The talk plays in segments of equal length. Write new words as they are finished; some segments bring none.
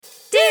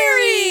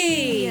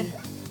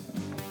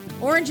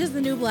Orange is the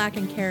new black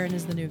and Karen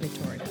is the new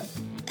Victoria.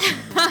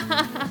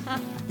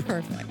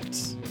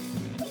 Perfect.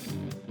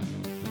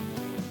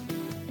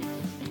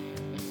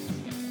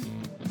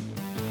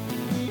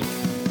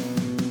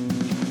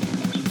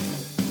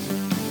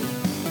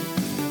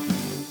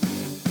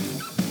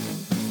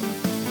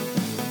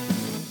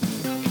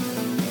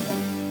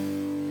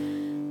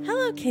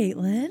 Hello,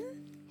 Caitlin.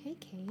 Hey,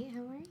 Kate.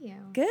 How are you?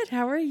 Good.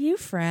 How are you,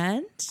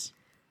 friend?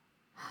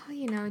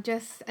 Oh,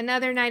 just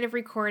another night of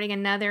recording,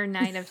 another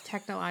night of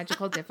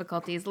technological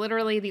difficulties.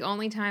 Literally, the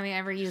only time I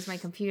ever use my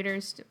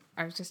computers,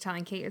 I was just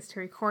telling Kate, is to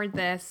record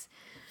this.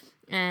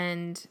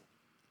 And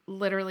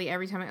literally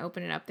every time I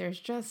open it up, there's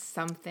just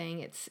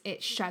something.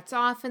 It shuts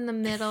off in the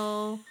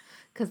middle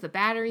because the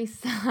batteries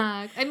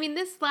suck. I mean,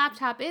 this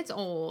laptop, it's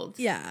old.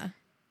 Yeah.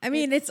 I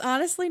mean, it's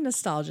honestly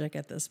nostalgic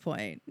at this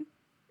point.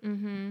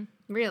 Mm-hmm.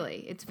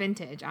 Really, it's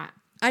vintage.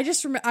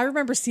 I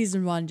remember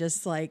season 1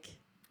 just like,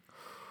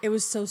 it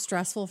was so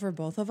stressful for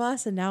both of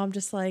us. And now I'm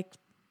just like,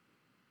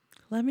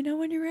 let me know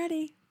when you're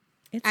ready.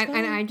 It's fine.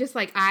 And I'm just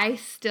like, I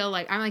still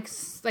like,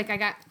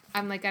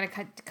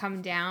 gotta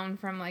come down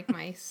from like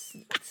my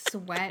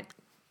sweat,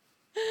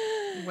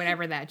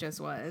 whatever that just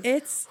was.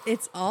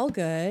 It's all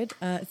good.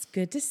 It's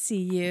good to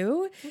see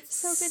you. It's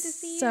so good to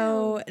see you.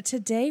 So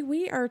today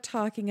we are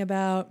talking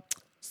about,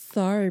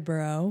 sorry,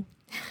 bro.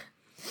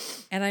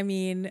 And I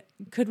mean,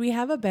 could we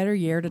have a better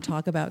year to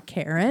talk about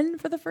Karen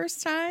for the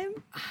first time?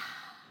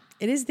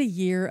 It is the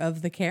year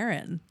of the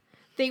Karen.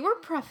 They were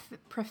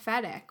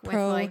prophetic with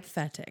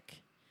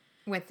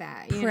with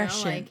that,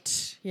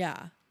 prescient.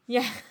 Yeah,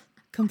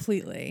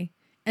 completely.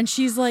 And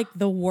she's like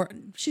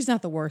she's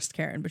not the worst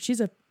Karen, but she's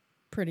a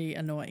pretty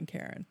annoying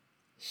Karen.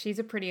 She's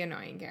a pretty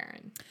annoying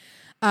Karen.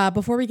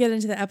 Before we get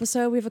into the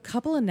episode, we have a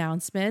couple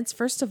announcements.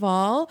 First of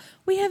all,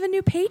 we have a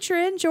new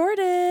patron,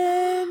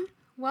 Jordan.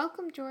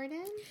 Welcome,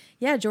 Jordan.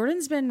 Yeah,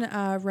 Jordan's been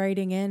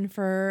writing in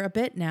for a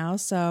bit now,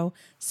 so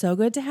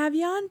good to have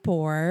you on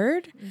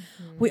board.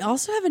 Mm-hmm. We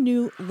also have a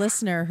new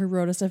listener who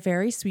wrote us a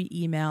very sweet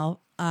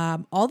email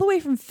all the way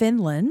from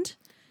Finland.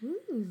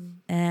 Ooh.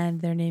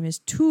 And their name is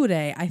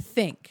Ture, I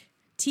think.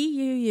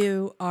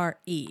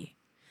 Tuure.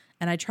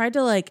 And I tried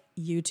to like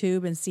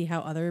YouTube and see how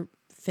other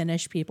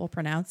Finnish people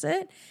pronounce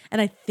it. And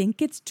I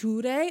think it's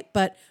Ture,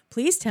 but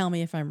please tell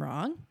me if I'm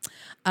wrong.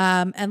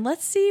 And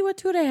let's see what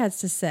Ture has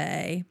to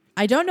say.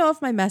 I don't know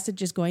if my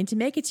message is going to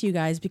make it to you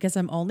guys because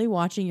I'm only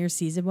watching your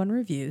season 1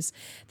 reviews.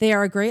 They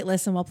are a great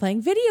listen while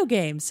playing video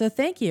games. So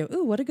thank you.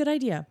 Ooh, what a good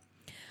idea.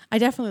 I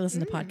definitely listen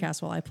to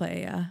podcasts while I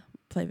play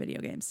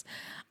video games.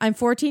 I'm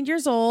 14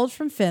 years old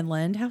from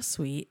Finland. How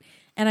sweet.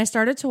 And I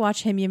started to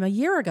watch Himium a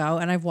year ago,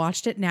 and I've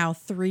watched it now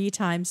 3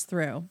 times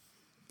through.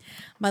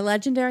 My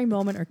legendary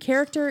moment or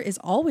character is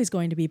always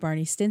going to be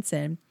Barney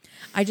Stinson.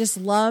 I just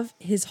love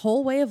his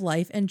whole way of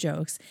life and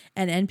jokes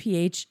and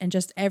NPH and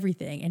just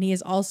everything. And he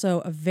is also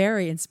a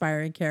very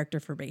inspiring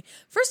character for me.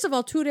 First of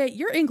all, Ture,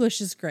 your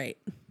English is great.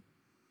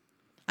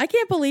 I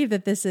can't believe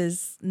that this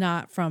is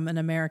not from an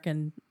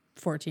American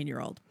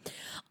 14-year-old.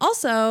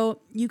 Also,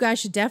 you guys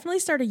should definitely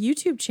start a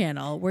YouTube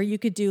channel where you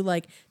could do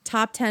like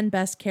top 10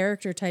 best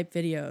character type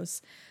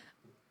videos.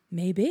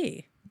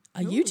 Maybe. A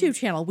YouTube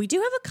channel. We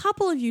do have a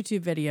couple of YouTube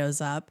videos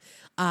up.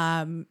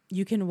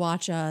 You can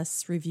watch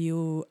us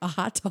review a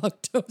hot dog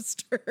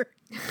toaster.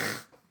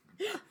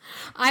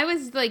 I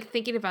was like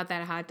thinking about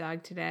that hot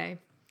dog today.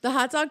 The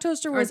hot dog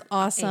toaster was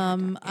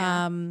awesome.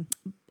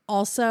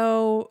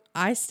 Also,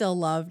 I still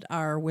loved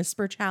our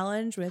whisper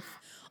challenge with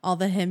all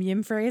the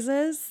Himium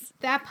phrases.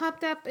 That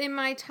popped up in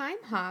my time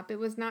hop. It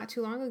was not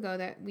too long ago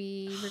that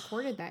we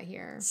recorded that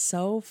here.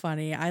 So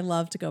funny. I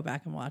love to go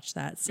back and watch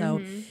that.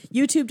 So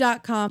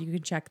youtube.com, you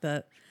can check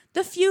the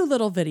few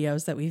little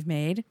videos that we've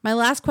made. My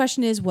last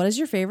question is, what is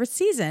your favorite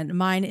season?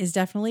 Mine is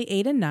definitely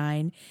 8 and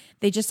 9.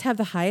 They just have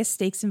the highest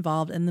stakes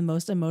involved and the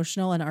most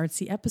emotional and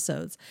artsy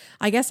episodes.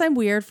 I guess I'm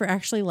weird for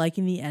actually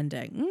liking the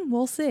ending.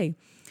 We'll see.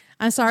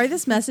 I'm sorry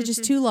this message is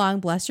too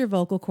long. Bless your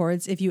vocal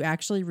cords if you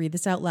actually read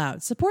this out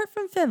loud. Support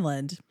from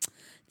Finland.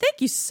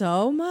 Thank you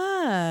so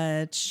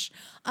much.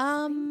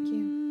 Thank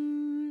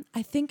you.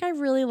 I think I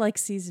really like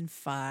season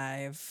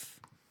 5.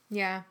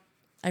 Yeah.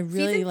 I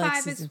really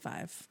like season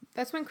 5.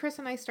 That's when Chris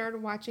and I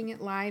started watching it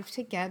live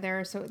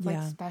together. So it's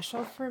like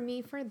special for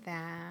me for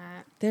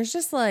that. There's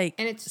just like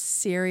and it's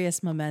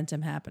serious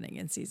momentum happening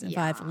in season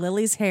 5.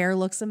 Lily's hair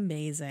looks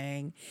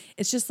amazing.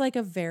 It's just like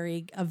a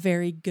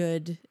very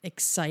good,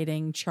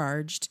 exciting,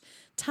 charged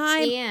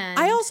time. And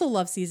I also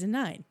love season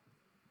 9.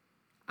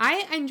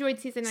 I enjoyed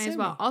season 9 as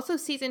well. Also,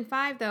 season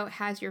 5 though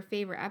has your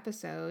favorite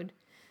episode.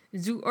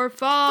 Zoo or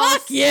false.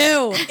 Fuck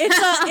you.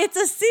 It's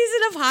a season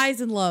of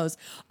highs and lows.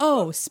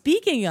 Oh,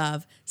 speaking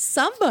of,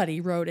 somebody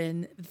wrote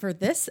in for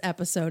this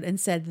episode and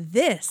said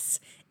this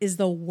is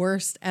the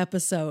worst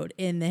episode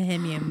in the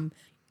Himium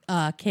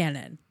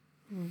canon.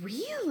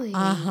 Really?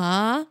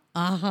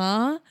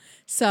 Uh-huh.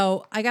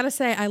 So I gotta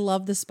say, I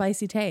love the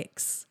spicy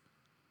takes.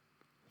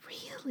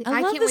 Really?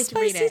 I love can't the wait to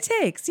read spicy it.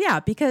 takes.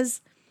 Yeah,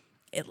 because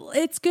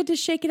it's good to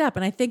shake it up.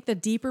 And I think the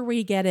deeper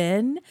we get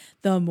in,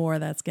 the more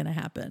that's going to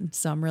happen.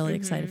 So I'm really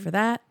excited for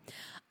that.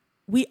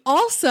 We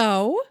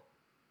also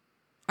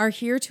are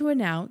here to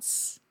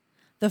announce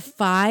the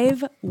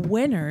 5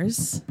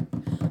 winners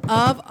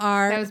of That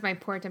our was my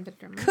poor attempt at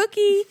drummer.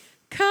 cookie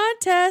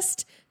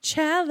contest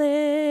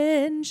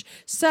challenge.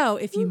 So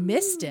if you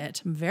missed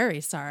it, I'm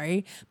very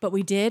sorry, but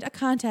we did a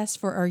contest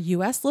for our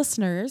US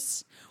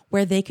listeners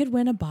where they could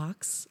win a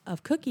box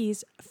of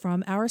cookies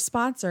from our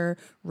sponsor,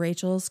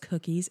 Rachel's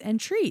Cookies and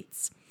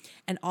Treats.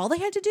 And all they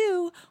had to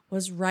do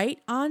was write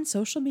on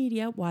social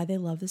media why they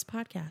love this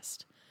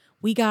podcast.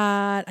 We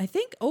got, I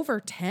think,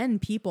 over 10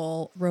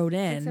 people wrote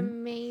in. It's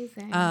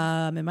amazing.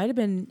 It might have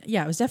been,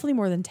 it was definitely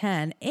more than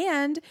 10.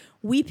 And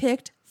we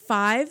picked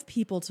 5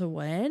 people to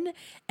win.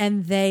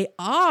 And they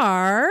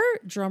are,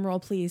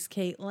 drumroll please,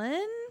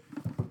 Caitlin,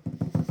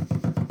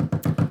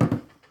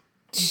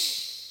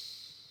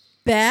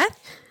 Beth,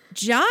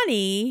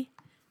 Johnny,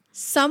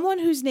 someone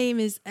whose name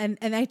is, and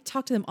I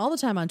talk to them all the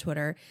time on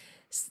Twitter,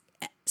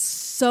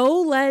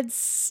 Soled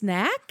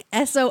Snack,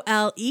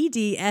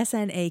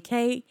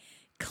 SOLEDSNAK,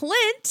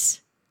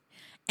 Clint,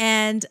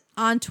 and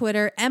on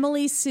Twitter,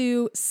 Emily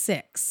Sue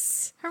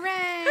 6.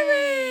 Hooray!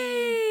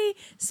 Hooray!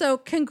 So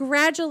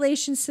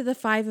congratulations to the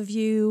 5 of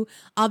you.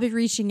 I'll be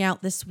reaching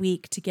out this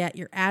week to get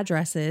your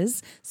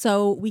addresses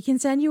so we can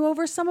send you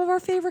over some of our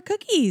favorite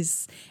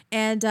cookies.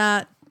 And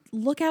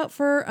look out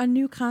for a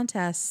new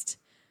contest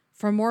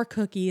for more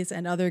cookies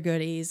and other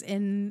goodies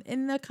in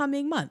the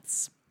coming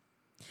months.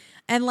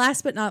 And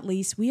last but not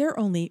least, we are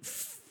only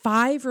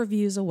 5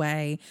 reviews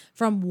away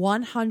from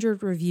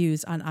 100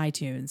 reviews on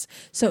iTunes.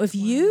 So if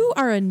you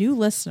are a new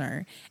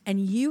listener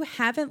and you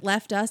haven't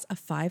left us a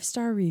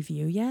 5-star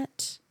review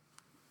yet,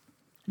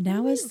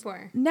 now is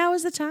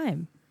the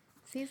time.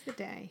 Seize the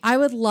day. I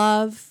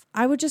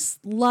would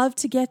just love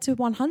to get to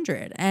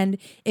 100. And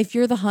if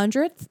you're the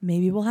 100th,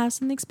 maybe we'll have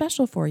something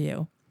special for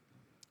you.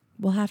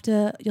 You'll have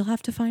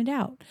to find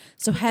out.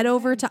 So head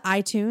over to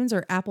iTunes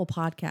or Apple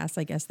Podcasts,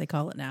 I guess they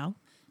call it now.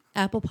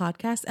 Apple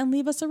Podcasts, and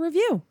leave us a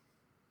review.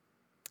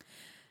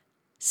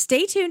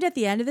 Stay tuned at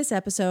the end of this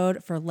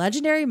episode for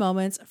legendary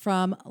moments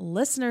from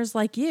listeners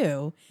like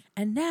you.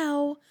 And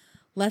now,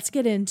 let's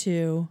get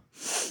into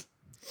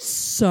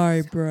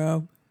Sorry,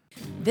 Bro.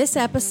 This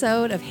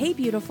episode of Hey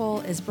Beautiful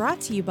is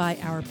brought to you by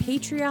our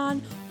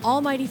Patreon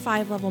Almighty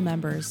 5-level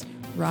members,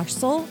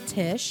 Russell,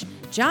 Tish,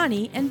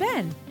 Johnny, and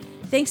Ben.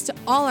 Thanks to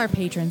all our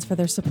patrons for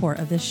their support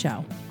of this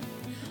show.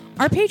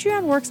 Our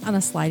Patreon works on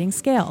a sliding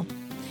scale.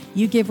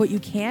 You give what you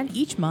can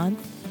each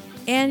month,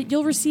 and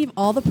you'll receive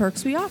all the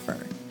perks we offer.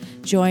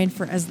 Join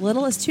for as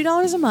little as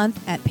 $2 a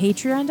month at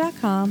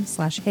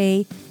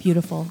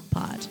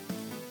patreon.com/heybeautifulpod.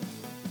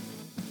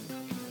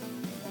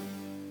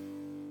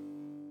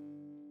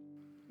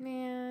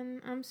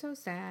 Man, I'm so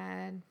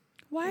sad.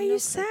 Why are you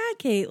sad,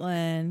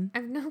 Caitlin? I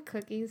have no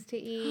cookies to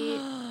eat.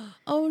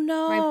 Oh,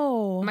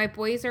 no. My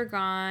boys are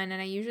gone,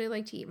 and I usually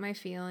like to eat my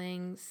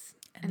feelings.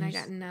 And I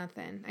got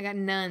nothing. I got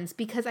nuns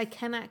because I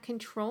cannot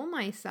control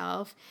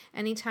myself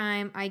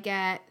anytime I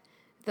get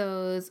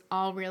those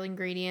all real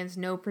ingredients,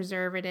 no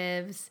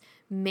preservatives,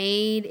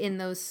 made in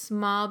those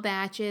small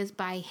batches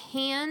by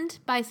hand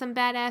by some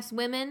badass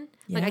women.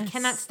 Yes. Like I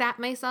cannot stop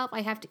myself.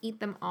 I have to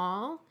eat them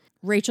all.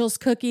 Rachel's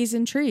Cookies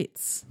and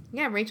Treats.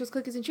 Yeah, Rachel's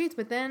Cookies and Treats,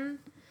 but then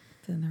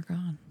they're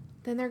gone.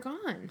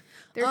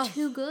 They're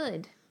too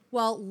good.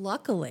 Well,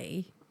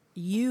 luckily,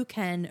 you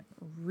can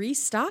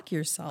restock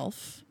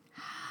yourself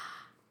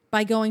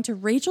by going to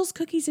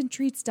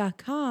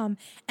rachelscookiesandtreats.com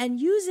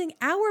and using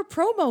our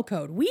promo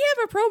code. We have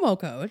a promo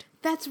code.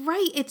 That's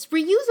right. It's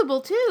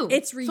reusable too.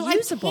 It's reusable. So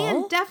I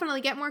can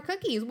definitely get more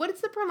cookies. What is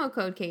the promo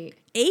code, Kate?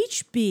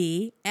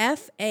 HBFAM.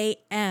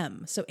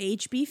 So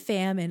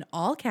HBFAM in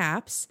all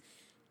caps.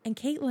 And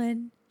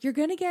Caitlin, you're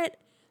going to get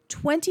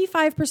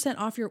 25%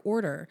 off your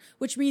order,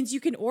 which means you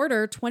can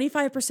order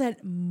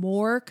 25%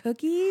 more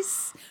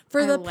cookies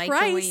for the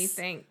price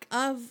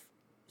of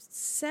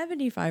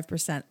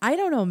 75%. I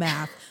don't know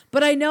math,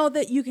 but I know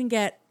that you can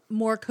get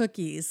more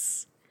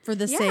cookies for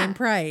the same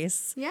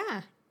price.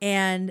 Yeah.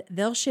 And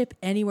they'll ship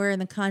anywhere in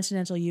the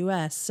continental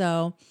US.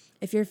 So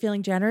if you're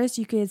feeling generous,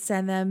 you could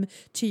send them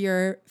to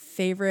your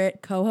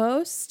favorite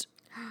co-host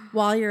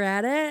while you're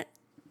at it.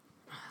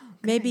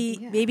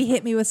 Maybe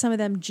hit me with some of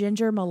them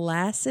ginger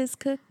molasses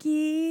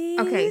cookies.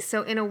 Okay,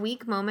 so in a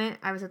weak moment,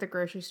 I was at the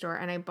grocery store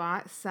and I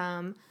bought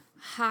some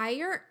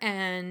higher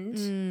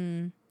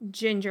end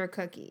ginger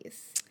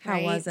cookies.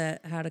 How was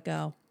it? How'd it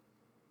go?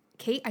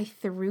 Kate, I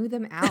threw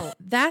them out.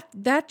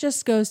 That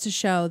just goes to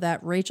show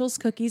that Rachel's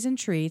Cookies and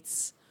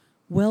Treats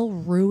will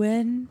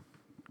ruin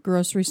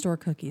grocery store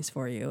cookies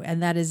for you.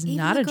 And that is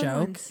not a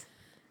joke.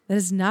 That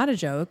is not a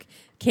joke.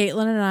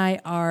 Caitlin and I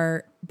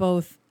are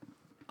both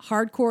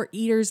hardcore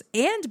eaters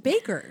and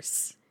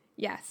bakers.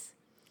 Yes.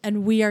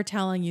 And we are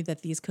telling you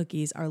that these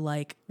cookies are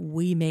like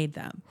we made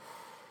them.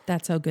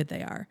 That's how good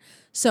they are.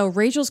 So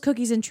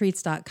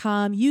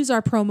rachelscookiesandtreats.com. Use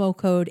our promo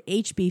code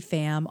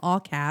HBFAM, all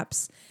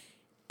caps,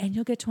 and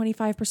you'll get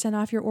 25%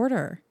 off your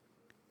order.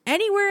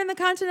 Anywhere in the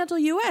continental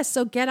US,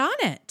 so get on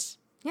it.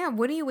 Yeah,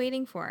 what are you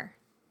waiting for?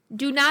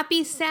 Do not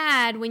be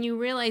sad when you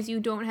realize you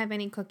don't have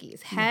any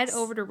cookies. Head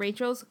over to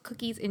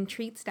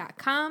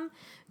rachelscookiesandtreats.com.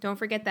 Don't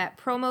forget that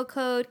promo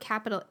code,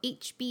 capital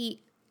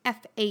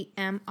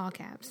HBFAM, all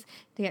caps,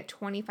 to get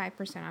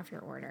 25% off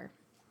your order.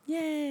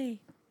 Yay.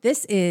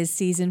 This is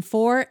season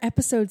 4,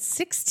 episode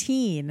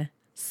 16.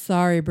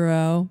 Sorry,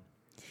 bro.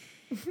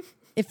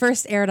 It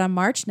first aired on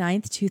March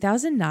 9th,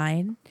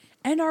 2009.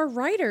 And our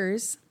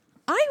writers,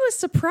 I was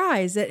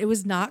surprised that it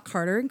was not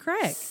Carter and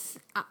Craig.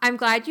 I'm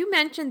glad you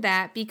mentioned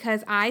that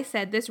because I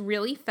said this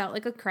really felt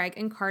like a Craig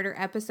and Carter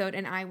episode,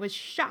 and I was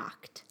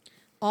shocked.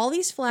 All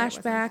these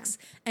flashbacks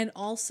and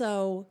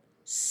also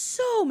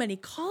so many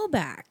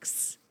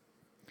callbacks.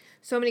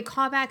 So many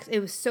callbacks. It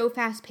was so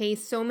fast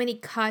paced. So many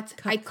cuts.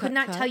 I could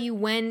not tell you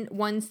when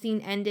one scene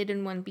ended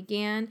and one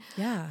began.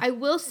 Yeah. I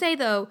will say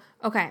though,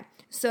 okay,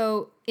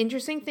 so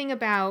interesting thing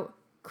about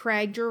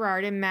Craig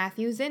Girard and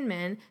Matthew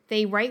Zinman,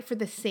 they write for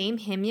the same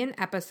Himian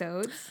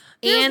episodes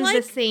and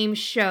the same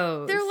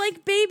shows. They're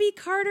like baby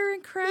Carter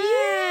and Craig.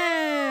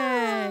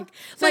 Yeah.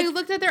 So you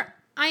looked at their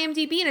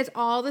IMDb and it's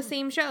all the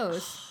same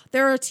shows.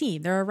 They're a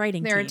team. They're a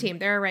writing team.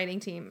 They're a writing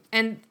team.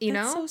 And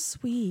That's so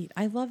sweet.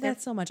 I love that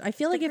so much. I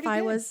feel like if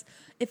I was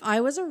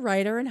a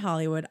writer in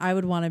Hollywood, I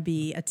would want to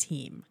be a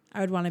team. I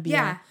would want to be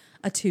a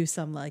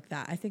twosome like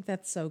that. I think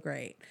that's so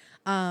great.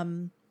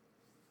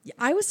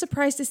 I was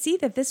surprised to see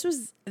that this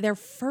was their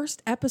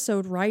first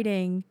episode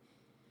writing,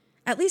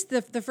 at least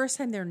the first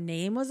time their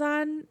name was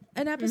on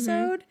an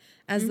episode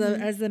as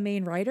the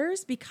main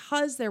writers,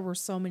 because there were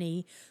so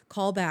many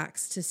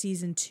callbacks to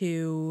season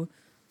 2,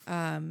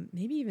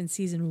 maybe even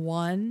season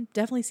 1,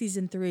 definitely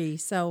season 3.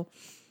 So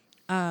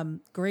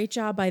great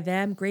job by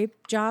them.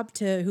 Great job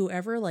to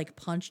whoever like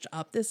punched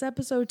up this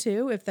episode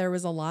too, if there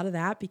was a lot of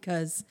that,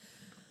 because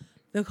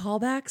the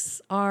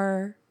callbacks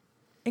are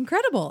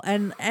incredible.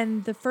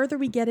 And the further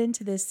we get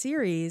into this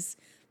series,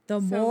 the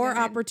more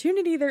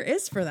opportunity there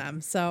is for them.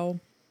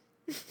 So,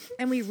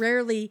 and we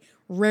rarely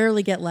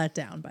get let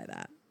down by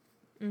that.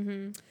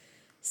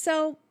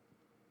 So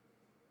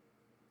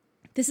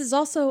this is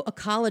also a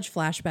college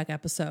flashback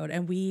episode,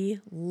 and we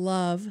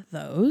love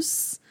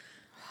those.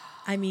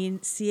 I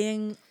mean,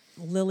 seeing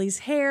Lily's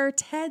hair,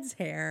 Ted's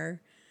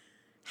hair,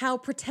 how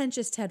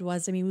pretentious Ted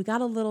was. I mean, we got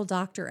a little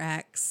Dr.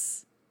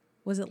 X.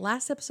 Was it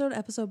last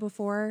episode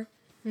before?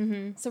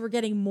 So we're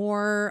getting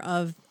more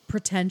of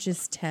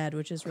pretentious Ted,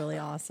 which is really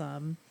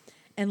awesome.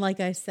 And like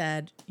I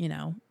said, you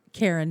know,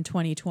 Karen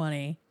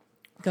 2020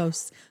 go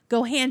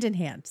hand in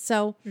hand.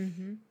 So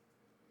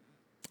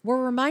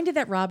we're reminded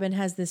that Robin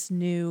has this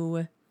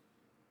new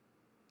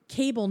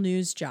cable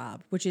news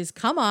job, which is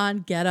come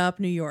on, get up,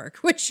 New York,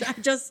 which I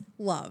just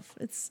love.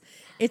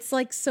 It's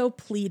like so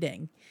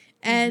pleading.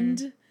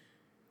 And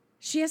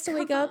she has to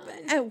wake up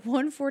at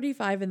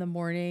 1:45 in the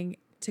morning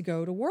to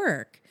go to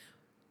work.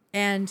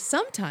 And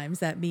sometimes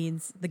that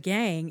means the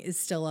gang is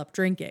still up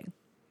drinking.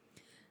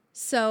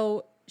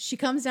 So she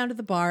comes down to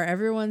the bar,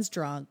 everyone's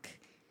drunk,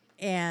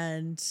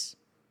 and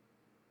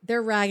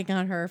they're ragging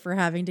on her for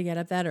having to get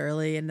up that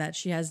early and that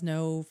she has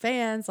no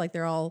fans. Like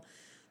they're all,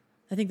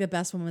 I think the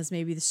best one was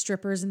maybe the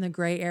strippers in the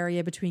gray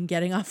area between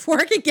getting off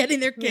work and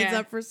getting their kids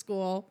up for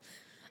school.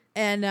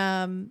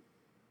 And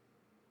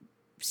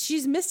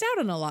she's missed out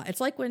on a lot. It's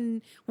like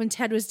when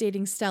Ted was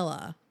dating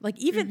Stella. Like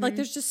even like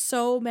there's just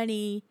so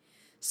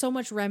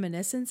much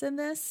reminiscence in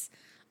this.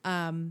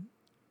 And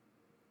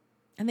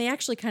they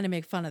actually kind of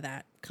make fun of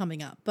that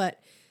coming up.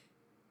 But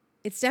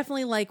it's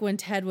definitely like when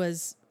Ted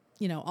was,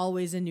 you know,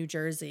 always in New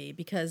Jersey,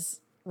 because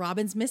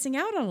Robin's missing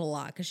out on a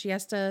lot because she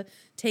has to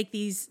take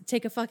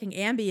a fucking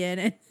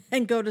Ambien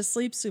and go to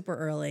sleep super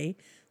early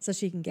so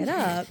she can get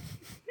up.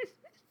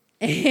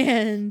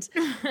 And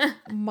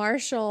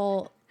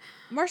Marshall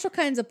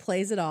kind of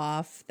plays it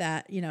off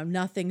that, you know,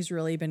 nothing's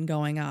really been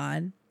going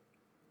on.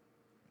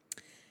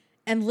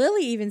 And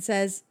Lily even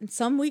says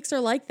some weeks are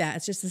like that.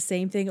 It's just the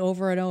same thing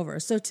over and over.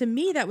 So to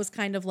me, that was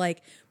kind of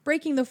like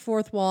breaking the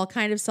fourth wall,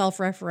 kind of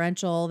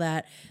self-referential,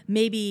 that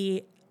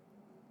maybe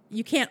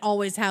you can't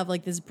always have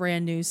like this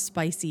brand new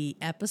spicy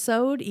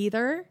episode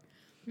either.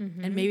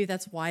 And maybe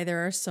that's why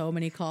there are so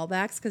many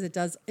callbacks,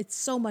 because it's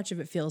so much of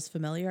it feels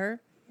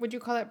familiar. Would you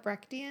call it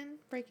Brechtian?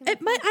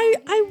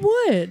 I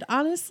would.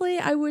 Honestly,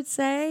 I would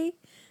say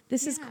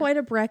this is quite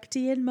a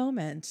Brechtian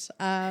moment.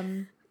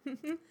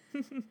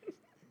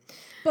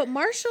 But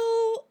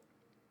Marshall,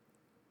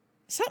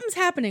 something's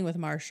happening with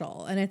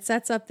Marshall, and it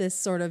sets up this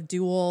sort of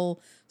dual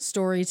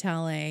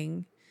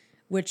storytelling,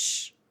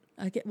 which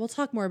we'll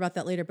talk more about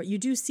that later, but you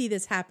do see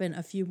this happen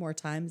a few more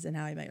times in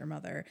How I Met Your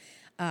Mother.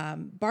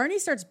 Barney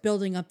starts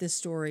building up this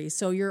story,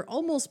 so you're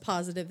almost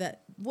positive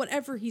that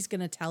whatever he's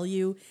going to tell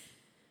you,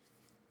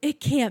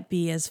 it can't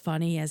be as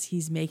funny as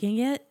he's making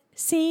it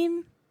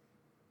seem.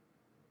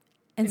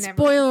 And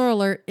spoiler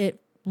alert,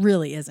 it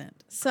really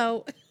isn't.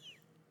 So...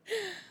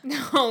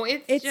 No,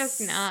 it's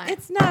just not.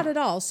 It's not at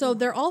all. So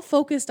they're all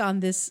focused on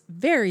this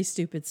very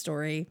stupid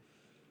story.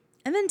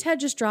 And then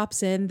Ted just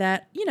drops in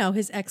that, you know,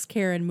 his ex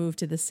Karen moved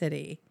to the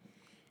city.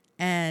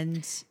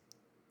 And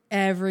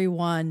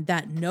everyone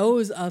that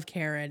knows of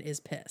Karen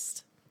is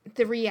pissed.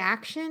 the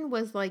reaction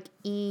was like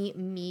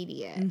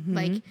immediate.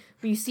 Like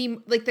you see,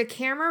 like the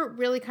camera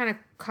really kind of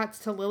cuts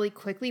to Lily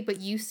quickly,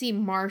 but you see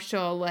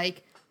Marshall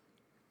like,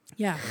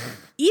 yeah,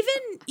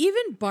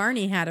 even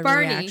Barney had a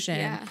reaction.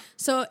 Yeah.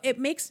 So it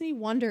makes me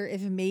wonder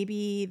if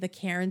maybe the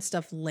Karen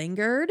stuff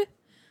lingered.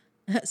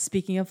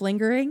 Speaking of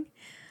lingering,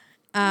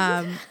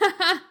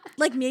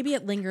 like maybe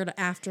it lingered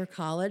after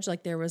college.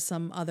 Like there was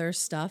some other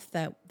stuff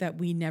that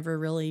we never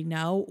really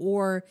know,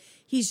 or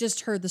he's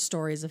just heard the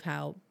stories of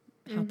how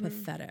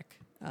pathetic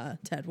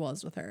Ted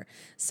was with her.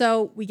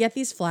 So we get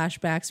these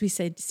flashbacks. We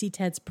see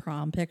Ted's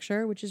prom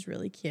picture, which is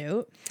really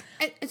cute.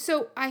 And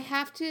so I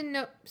have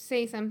to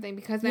say something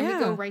because then we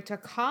go right to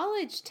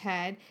college.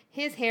 Ted,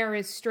 his hair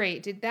is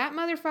straight. Did that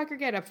motherfucker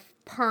get a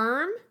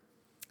perm?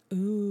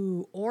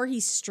 Ooh, or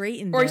he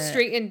straightened or it.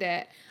 straightened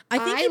it. I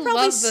think he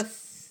probably.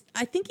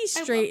 I think he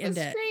straightened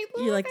it.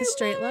 You like the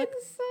straight look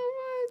so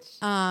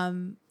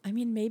much. I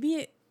mean,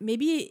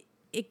 maybe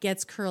it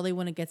gets curly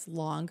when it gets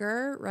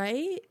longer,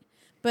 right?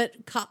 But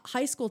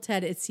high school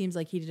Ted, it seems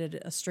like he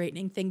did a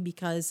straightening thing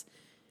because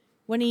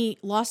when he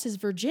lost his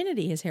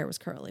virginity, his hair was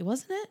curly,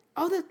 wasn't it?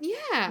 Oh,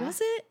 yeah. Was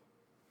it?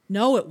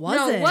 No, it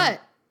wasn't. No,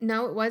 what?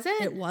 No, it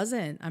wasn't? It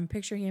wasn't. I'm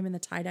picturing him in the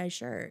tie-dye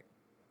shirt.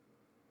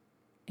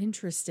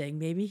 Interesting.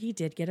 Maybe he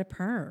did get a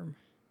perm.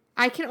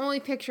 I can only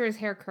picture his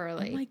hair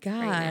curly. Oh my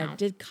God. Right,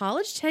 did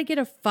college Ted get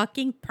a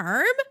fucking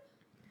perm?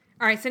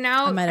 All right. So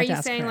now are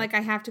you saying like I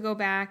have to go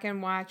back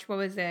and watch, what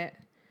was it?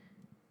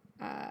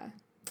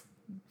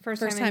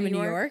 First time in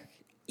New York?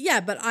 Yeah,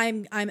 but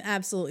I'm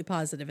absolutely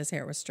positive his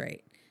hair was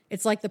straight.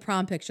 It's like the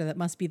prom picture that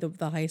must be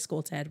the high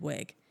school Ted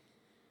wig.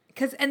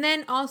 And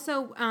then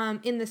also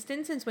in the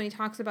Stinsons, when he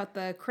talks about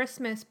the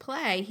Christmas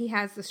play, he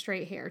has the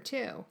straight hair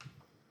too.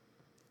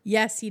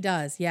 Yes, he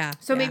does. Yeah.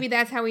 So maybe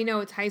that's how we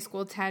know it's high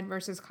school Ted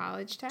versus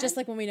college Ted. Just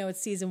like when we know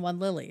it's season 1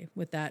 Lily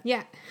with that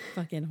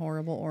fucking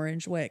horrible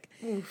orange wig.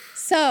 Oof.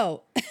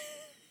 So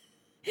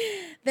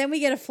then we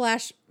get a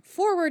flash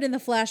forward in the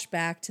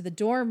flashback to the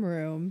dorm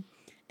room,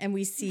 and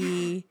we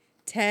see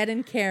Ted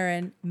and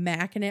Karen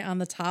macking it on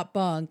the top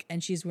bunk,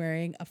 and she's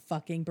wearing a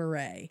fucking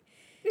beret.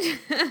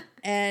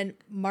 And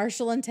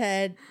Marshall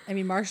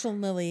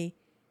and Lily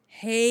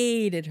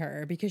hated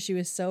her because she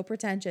was so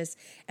pretentious.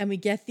 And we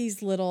get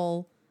these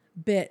little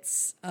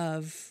bits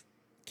of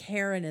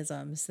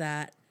Karenisms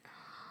that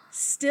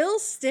still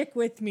stick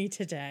with me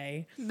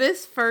today.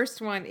 This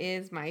first one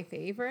is my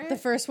favorite. The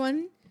first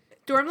one?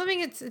 Dorm living,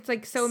 it's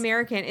like so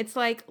American. It's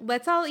like,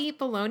 let's all eat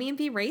bologna and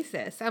be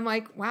racist. I'm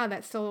like, wow,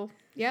 that's still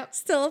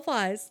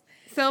applies.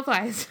 Still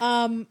applies.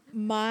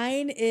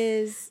 Mine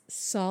is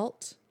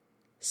salt.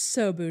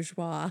 So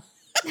bourgeois.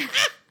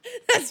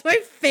 That's my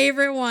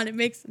favorite one. It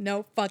makes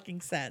no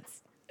fucking sense.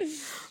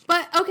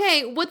 But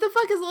okay, what the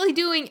fuck is Lily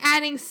doing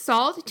adding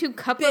salt to a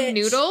cup of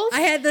noodles?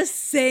 I had the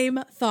same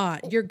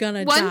thought. You're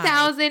gonna die.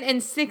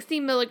 1,060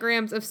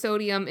 milligrams of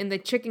sodium in the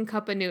chicken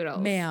cup of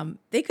noodles. Ma'am,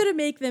 they could have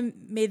made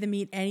them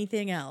eat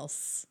anything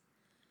else.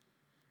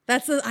 I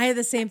had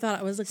the same thought.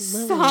 I was like,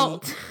 Lily,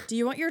 salt. Do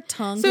you want your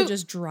tongue to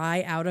just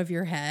dry out of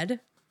your head?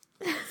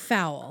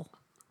 Foul.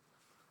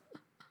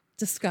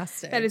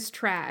 Disgusting. That is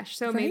trash.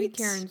 So maybe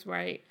Karen's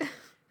right.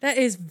 That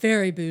is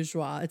very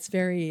bourgeois. It's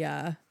very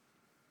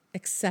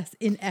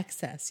in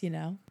excess, you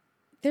know.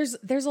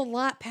 There's a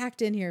lot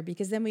packed in here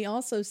because then we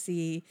also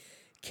see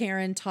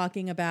Karen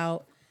talking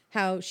about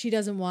how she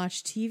doesn't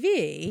watch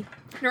TV.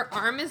 Her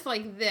arm is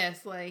like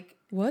this, like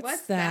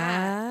what's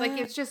that?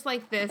 Like it's just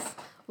like this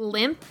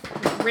limp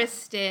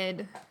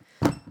wristed.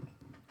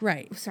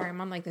 Right. Sorry, I'm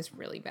on like this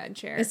really bad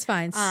chair. It's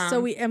fine. So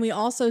we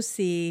also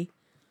see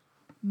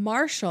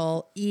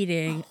Marshall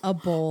eating a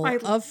bowl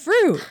of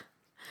fruit.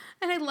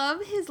 And I love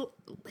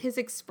his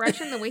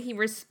expression, the way he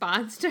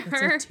responds to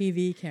her. It's a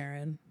TV,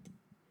 Karen.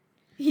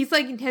 He's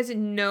like, has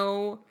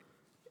no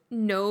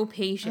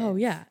patience. Oh,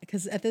 yeah.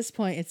 Because at this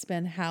point, it's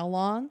been how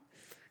long?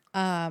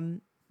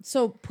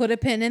 So put a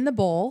pin in the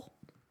bowl.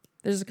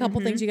 There's a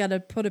couple things you got to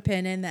put a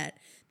pin in that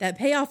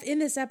pay off in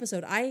this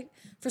episode. I,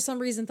 for some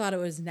reason, thought it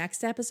was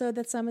next episode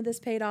that some of this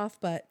paid off,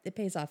 but it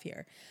pays off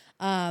here.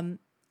 And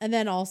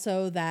then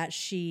also that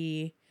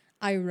she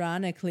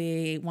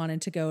ironically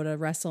wanted to go to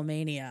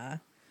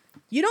WrestleMania.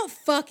 You don't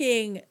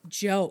fucking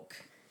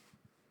joke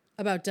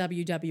about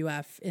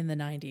WWF in the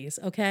 90s,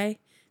 okay?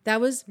 That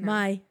was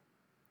my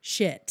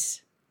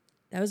shit.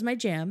 That was my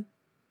jam.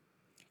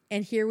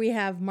 And here we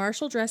have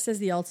Marshall dressed as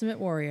the Ultimate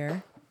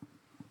Warrior.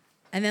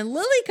 And then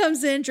Lily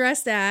comes in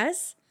dressed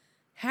as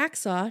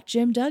Hacksaw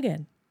Jim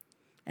Duggan.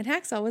 And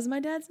Hacksaw was my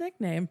dad's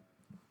nickname.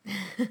 So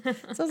I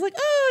was like,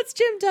 oh, it's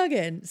Jim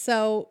Duggan.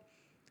 So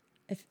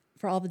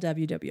for all the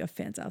WWF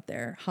fans out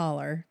there,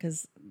 holler,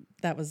 because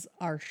that was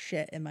our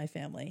shit in my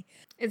family.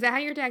 Is that how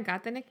your dad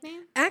got the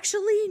nickname?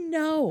 Actually,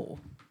 no.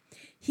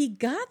 He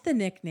got the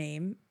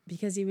nickname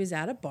because he was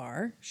at a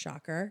bar,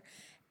 shocker,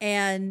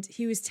 and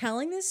he was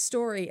telling this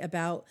story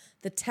about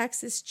the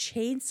Texas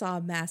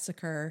Chainsaw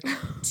Massacre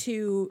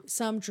to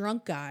some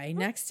drunk guy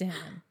next to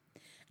him.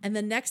 And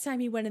the next time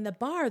he went in the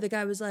bar, the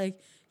guy was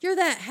like, "You're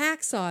that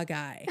hacksaw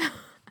guy."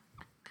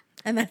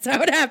 And that's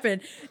how it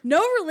happened.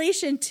 No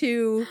relation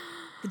to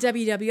the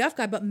WWF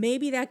guy, but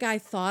maybe that guy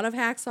thought of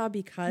Hacksaw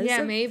because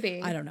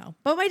maybe. I don't know.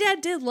 But my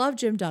dad did love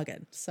Jim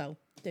Duggan. So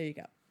there you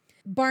go.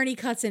 Barney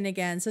cuts in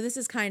again. So this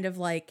is kind of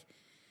like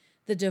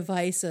the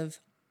device of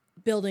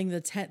building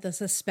the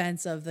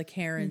suspense of the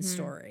Karen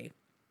story.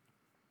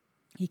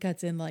 He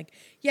cuts in like,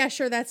 yeah,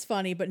 sure, that's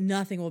funny, but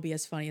nothing will be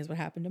as funny as what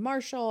happened to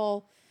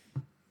Marshall.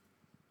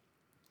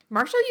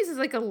 Marshall uses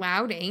like a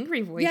loud,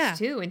 angry voice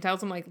too and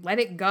tells him like, let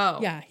it go.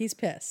 Yeah, he's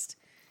pissed.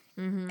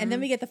 And then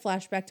we get the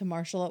flashback to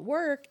Marshall at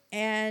work,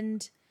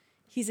 and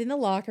he's in the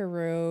locker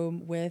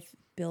room with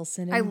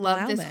Bilson and I love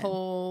Blauman. this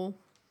whole...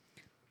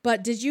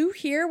 But did you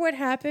hear what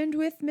happened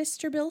with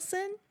Mr.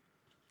 Bilson?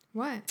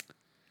 What?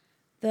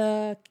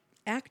 The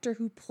actor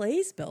who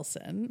plays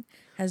Bilson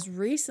has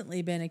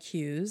recently been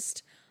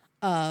accused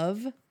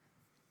of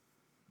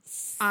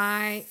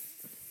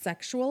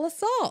sexual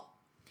assault.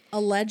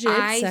 Alleged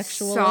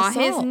sexual assault. I saw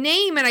his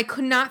name and I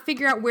could not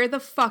figure out where the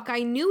fuck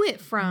I knew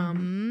it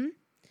from.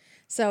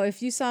 So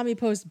if you saw me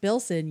post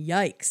Bilson,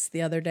 yikes,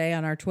 the other day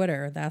on our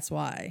Twitter, that's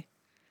why.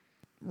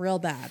 Real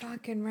bad.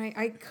 Fucking right.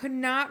 I could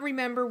not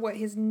remember what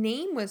his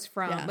name was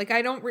from. Yeah. Like,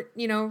 I don't,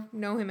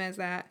 know him as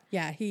that.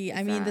 Yeah,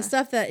 the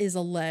stuff that is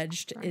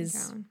alleged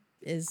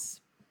is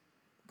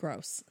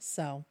gross.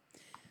 So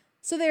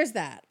there's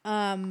that.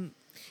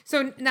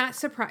 So not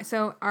surprised.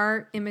 So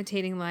art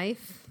imitating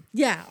life.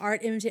 Yeah,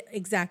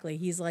 exactly.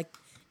 He's like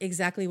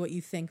exactly what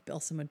you think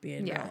Bilson would be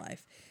in real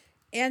life.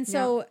 And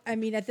so, I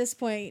mean, at this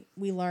point,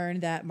 we learn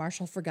that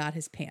Marshall forgot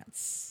his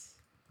pants.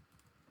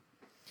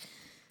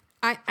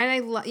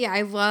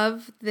 I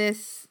love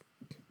this,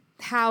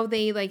 how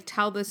they like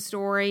tell the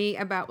story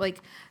about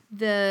like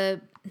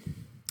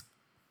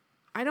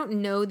I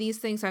don't know these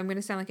things, so I'm going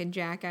to sound like a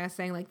jackass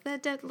saying like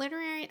the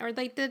literary or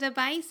like the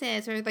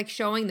devices or like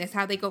showing this,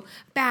 how they go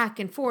back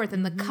and forth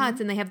and the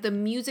cuts and they have the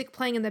music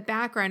playing in the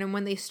background. And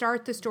when they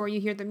start the story, you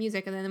hear the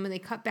music. And then when they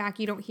cut back,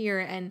 you don't hear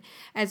it. And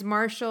as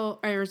Marshall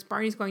or as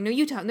Barney's going, no,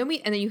 you tell, no,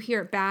 me. And then you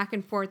hear it back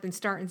and forth and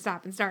start and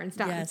stop and start and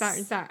stop and start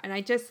and stop. And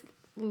I just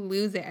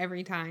lose it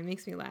every time. It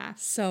makes me laugh.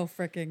 So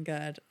freaking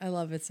good. I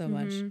love it so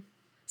much.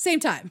 Same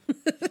time.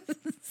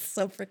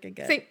 So freaking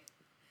good. Same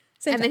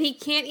and time. Then he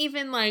can't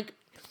even like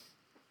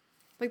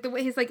the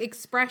way his like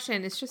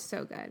expression is just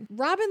so good.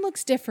 Robin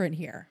looks different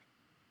here.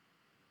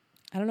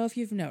 I don't know if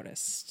you've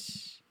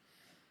noticed,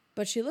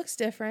 but she looks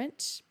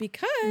different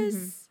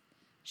because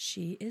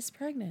she is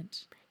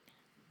pregnant.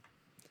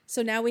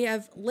 So now we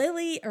have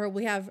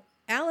we have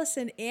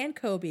Allison and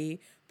Kobe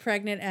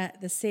pregnant at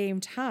the same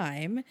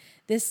time.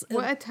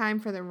 What a time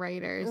for the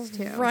writers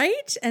too.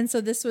 Right? And so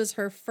this was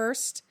her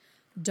first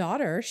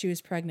daughter she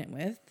was pregnant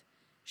with,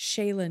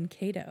 Shaylin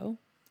Cato.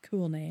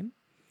 Cool name.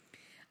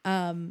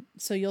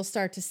 So you'll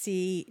start to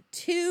see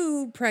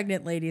two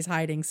pregnant ladies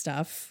hiding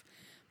stuff.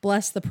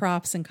 Bless the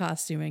props and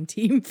costuming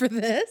team for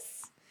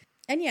this.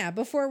 And yeah,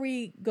 before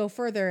we go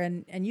further,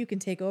 and you can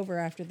take over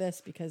after this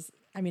because,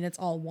 I mean, it's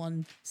all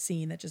one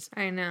scene that just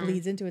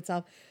bleeds into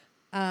itself.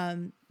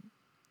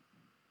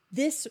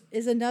 This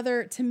is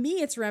another, to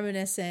me, it's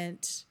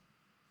reminiscent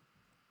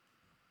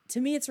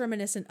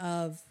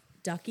of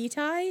Ducky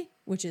Tie,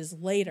 which is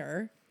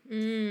later.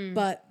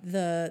 But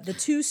the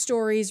two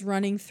stories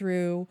running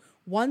through,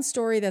 one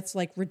story that's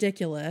like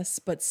ridiculous,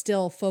 but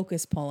still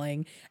focus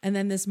pulling. And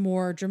then this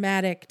more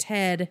dramatic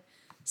Ted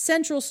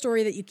central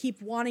story that you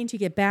keep wanting to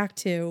get back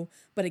to,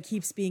 but it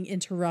keeps being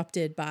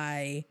interrupted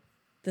by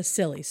the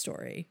silly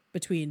story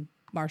between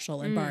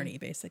Marshall and Barney,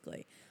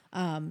 basically.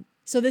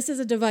 So this is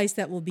a device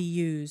that will be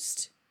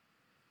used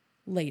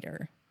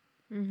later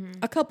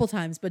a couple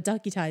times, but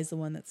Ducky Tie is the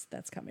one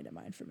that's coming to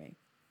mind for me.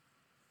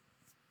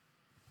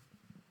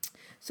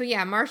 So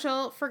yeah,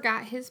 Marshall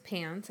forgot his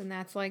pants, and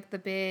that's like the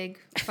big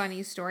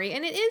funny story.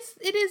 And it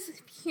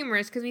is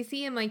humorous because we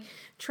see him like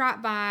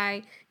trot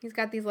by. He's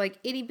got these like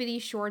itty bitty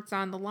shorts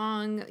on, the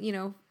long,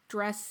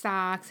 dress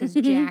socks, his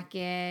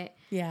jacket.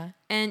 Yeah.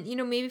 And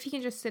maybe if he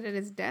can just sit at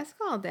his desk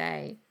all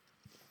day,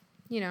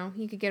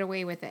 he could get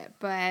away with it.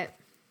 But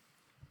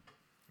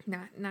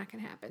not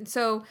gonna happen.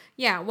 So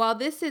yeah, while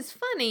this is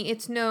funny,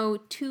 it's no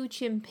two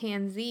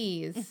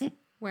chimpanzees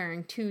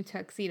wearing two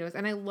tuxedos.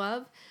 And I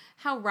love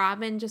how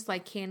Robin just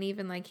like can't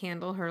even like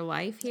handle her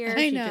life here.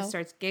 She just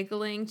starts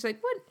giggling. She's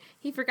like, what?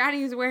 He forgot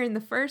he was wearing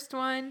the first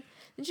one.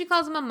 And she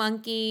calls him a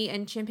monkey,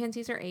 and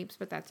chimpanzees are apes,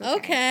 but that's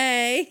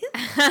okay.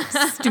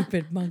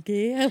 Stupid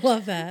monkey. I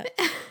love that.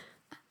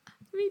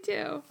 Me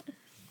too.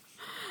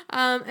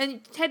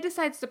 And Ted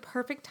decides the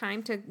perfect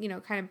time to,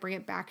 kind of bring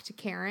it back to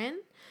Karen.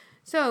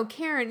 So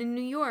Karen in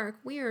New York,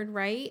 weird,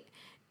 right?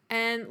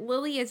 And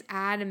Lily is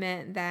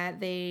adamant that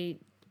they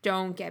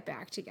don't get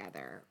back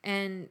together.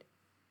 And,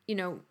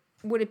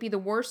 would it be the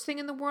worst thing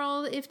in the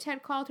world if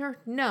Ted called her?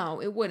 No,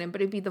 it wouldn't,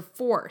 but it'd be the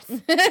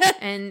fourth.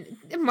 And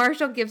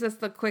Marshall gives us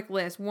the quick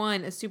list.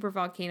 1, a super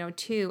volcano.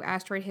 2,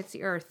 asteroid hits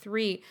the Earth.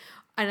 3,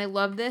 and I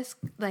love this,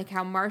 like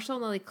how Marshall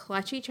and Lily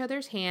clutch each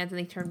other's hands and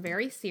they turn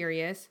very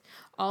serious.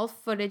 All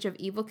footage of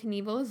Evel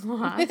Knievel is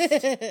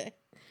lost.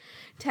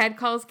 Ted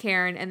calls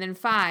Karen. And then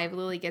 5,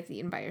 Lily gets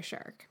eaten by a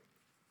shark.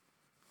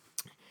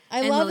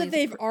 I love that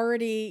they've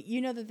already,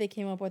 that they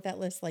came up with that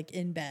list like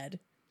in bed.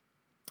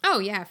 Oh,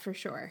 yeah, for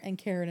sure. And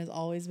Karen has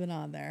always been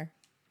on there.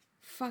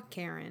 Fuck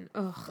Karen.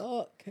 Ugh.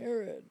 Fuck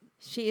Karen.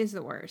 She is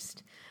the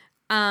worst.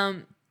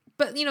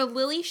 But,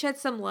 Lily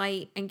sheds some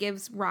light and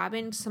gives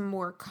Robin some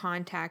more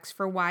context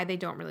for why they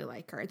don't really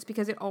like her. It's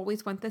because it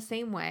always went the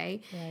same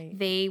way. Right.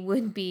 They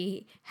would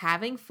be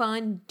having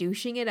fun,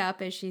 douching it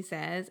up, as she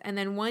says. And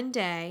then one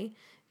day,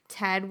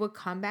 Ted would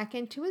come back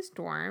into his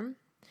dorm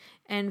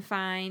and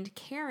find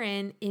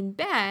Karen in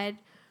bed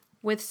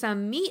with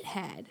some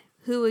meathead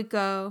who would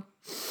go,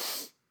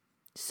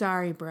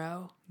 sorry,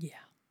 bro. Yeah.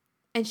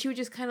 And she would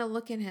just kind of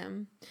look at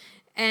him.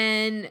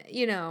 And,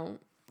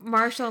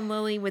 Marshall and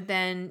Lily would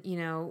then,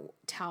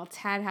 tell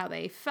Ted how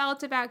they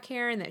felt about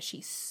Karen, that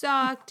she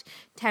sucked.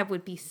 Ted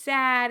would be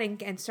sad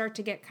and start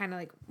to get kind of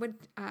like what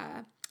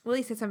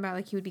Lily said something about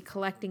like he would be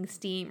collecting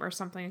steam or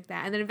something like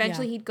that. And then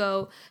eventually he'd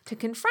go to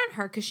confront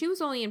her because she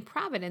was only in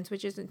Providence,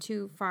 which isn't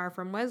too far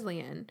from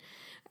Wesleyan.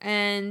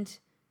 And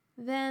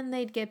then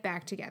they'd get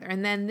back together.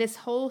 And then this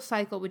whole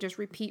cycle would just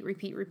repeat.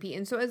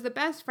 And so as the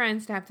best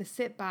friends to have to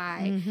sit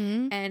by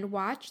and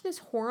watch this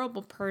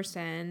horrible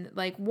person,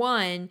 like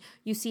one,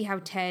 you see how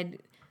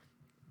Ted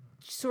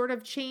sort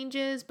of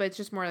changes, but it's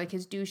just more like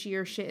his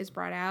douchier shit is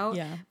brought out.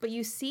 Yeah. But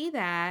you see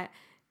that,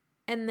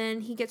 and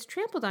then he gets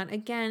trampled on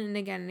again and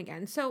again and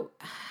again. So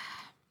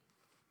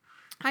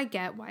I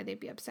get why they'd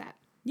be upset.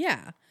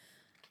 Yeah.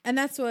 And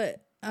that's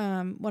what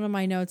one of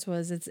my notes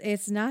was.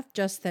 It's not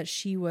just that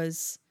she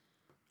was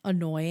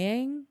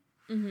annoying.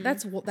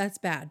 That's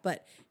bad,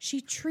 but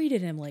she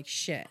treated him like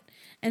shit.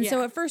 And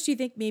so at first you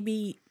think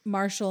maybe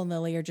Marshall and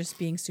Lily are just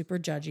being super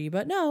judgy,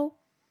 but no,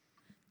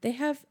 they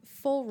have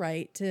full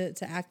right to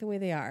act the way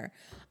they are.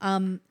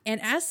 And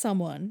as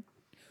someone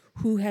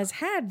who has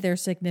had their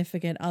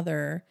significant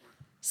other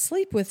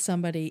sleep with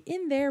somebody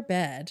in their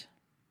bed,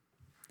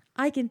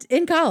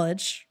 in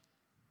college,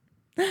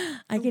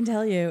 I can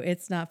tell you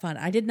it's not fun.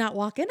 I did not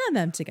walk in on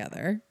them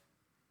together.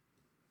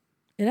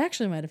 It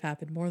actually might have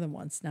happened more than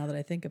once now that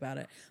I think about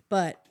it.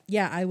 But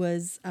yeah, I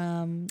was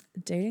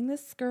dating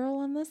this girl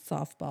on the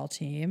softball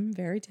team.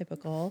 Very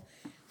typical.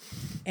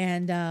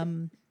 And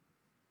I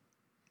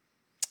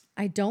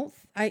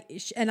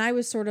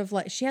was sort of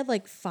like, she had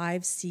like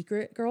 5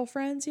 secret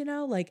girlfriends,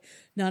 like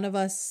none of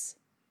us,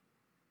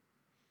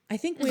 I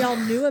think we all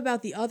knew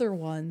about the other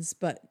ones,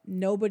 but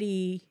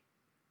nobody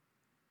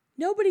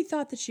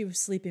thought that she was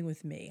sleeping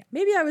with me.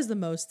 Maybe I was the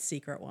most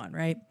secret one,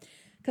 right?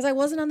 Because I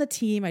wasn't on the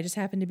team. I just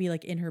happened to be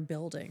like in her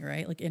building,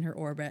 right? Like in her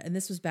orbit. And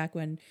this was back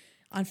when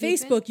on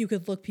Facebook you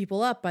could look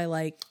people up by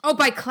like... Oh,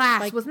 by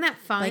class. Wasn't that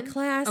fun? By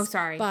class. Oh,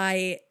 sorry.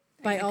 By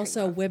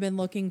also women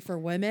looking for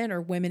women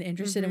or women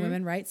interested in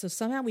women, right? So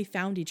somehow we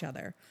found each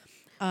other.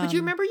 But you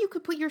remember you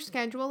could put your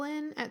schedule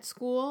in at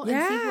school and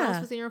see who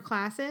else was in your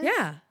classes?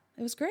 Yeah.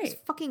 It was great.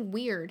 It's fucking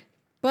weird.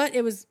 But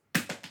it was...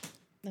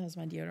 That was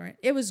my deodorant.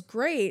 It was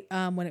great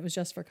when it was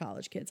just for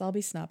college kids. I'll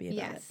be snobby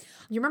about it.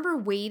 You remember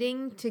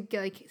waiting to get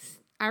like...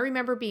 I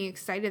remember being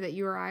excited that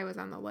you or I was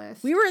on the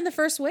list. We were in the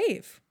first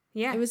wave.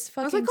 Yeah. It was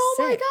fucking sick. I was like, oh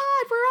my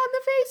God, we're on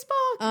the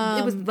Facebook.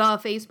 It was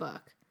the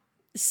Facebook.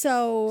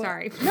 So...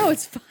 Sorry. No,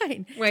 it's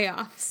fine. Way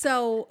off.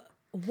 So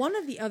one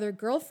of the other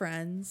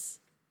girlfriends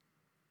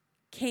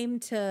came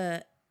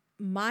to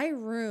my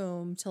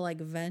room to like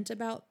vent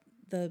about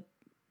the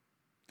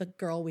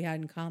girl we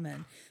had in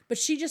common. But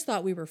she just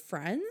thought we were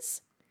friends.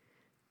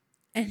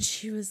 And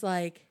she was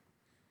like...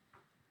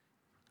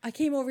 I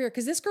came over here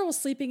because this girl was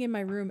sleeping in my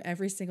room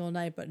every single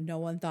night, but no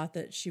one thought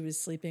that she was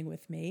sleeping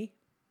with me.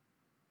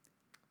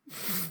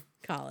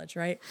 College,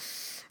 right?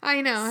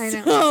 I know.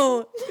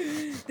 So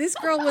this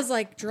girl was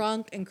like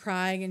drunk and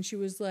crying, and she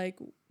was like,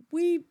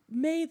 we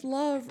made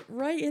love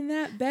right in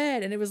that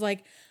bed. And it was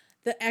like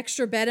the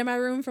extra bed in my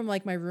room from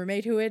like my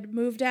roommate who had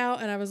moved out.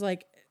 And I was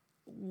like,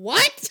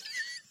 what?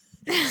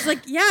 She's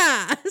like,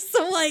 yeah.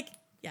 So like,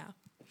 yeah.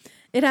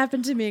 It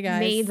happened to me, guys.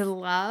 Made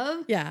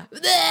love? Yeah.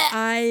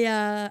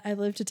 I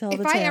live to tell the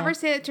tale. If I ever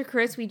say it to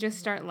Chris, we just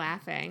start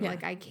laughing. Yeah.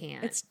 Like, I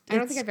can't. I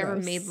don't think I've ever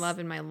made love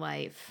in my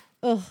life.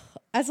 Ugh.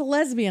 As a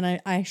lesbian,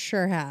 I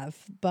sure have.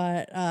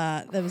 But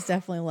that was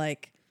definitely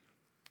like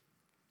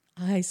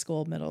high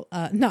school,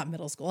 not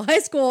middle school, high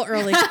school,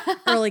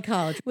 early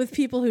college with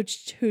people who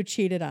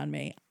cheated on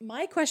me.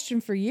 My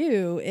question for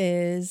you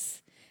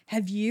is,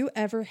 have you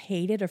ever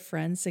hated a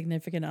friend's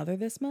significant other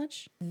this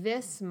much?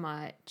 This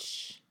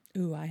much...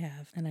 Ooh, I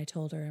have. And I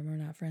told her, and we're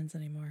not friends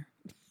anymore.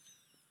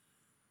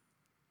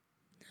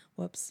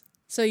 Whoops.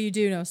 So you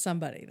do know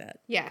somebody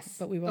that. Yes.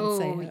 But we won't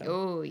say who.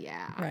 Oh,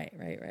 yeah.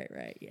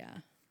 Right. Yeah.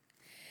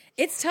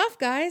 It's tough,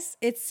 guys.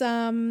 It's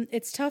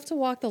tough to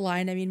walk the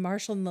line. I mean,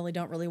 Marshall and Lily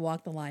don't really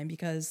walk the line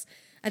because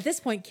at this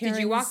point, Karen's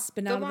did you walk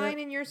been the out line of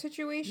in your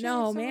situation?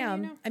 No,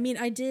 ma'am. You know? I mean,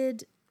 I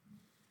did.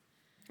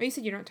 Oh, you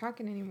said you're not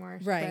talking anymore.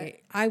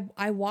 Right. But...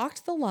 I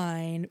walked the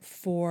line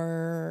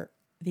for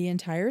the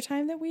entire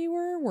time that we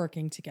were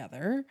working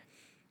together.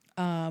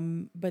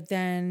 But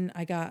then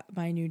I got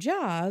my new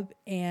job,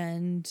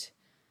 and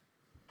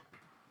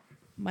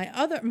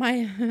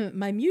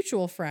my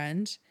mutual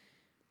friend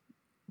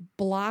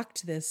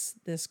blocked this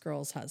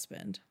girl's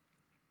husband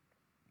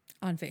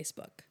on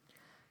Facebook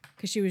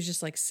because she was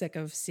just like sick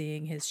of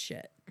seeing his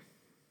shit.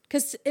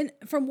 Because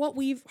from what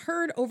we've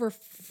heard over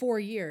 4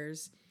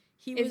 years,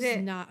 he was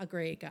not a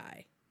great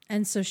guy.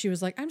 And so she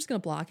was like, I'm just going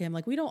to block him.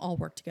 Like, we don't all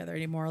work together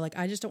anymore. Like,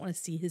 I just don't want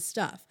to see his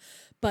stuff.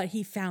 But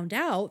he found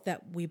out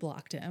that we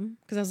blocked him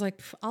because I was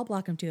like, I'll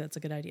block him too. That's a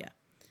good idea.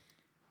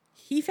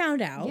 He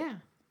found out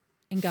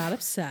and got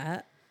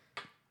upset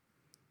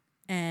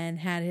and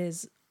had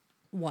his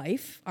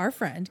wife, our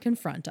friend,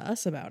 confront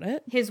us about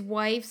it. His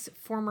wife's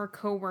former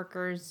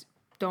coworkers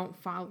don't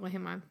follow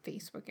him on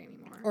Facebook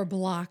anymore. Or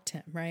blocked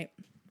him, right?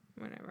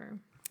 Whatever.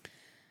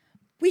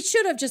 We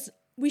should have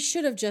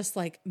just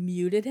like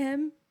muted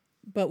him,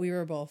 but we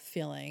were both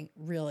feeling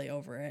really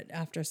over it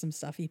after some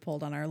stuff he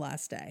pulled on our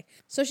last day.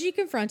 So she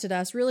confronted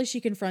us. Really,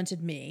 she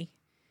confronted me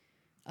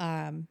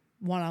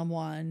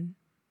one-on-one.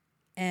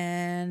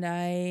 And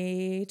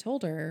I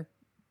told her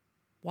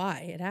why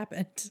it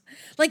happened.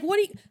 Like,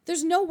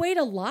 there's no way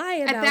to lie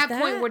about that. At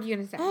that point, what are you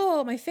going to say?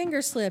 Oh, my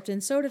finger slipped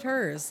and so did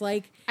hers.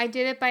 Like, I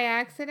did it by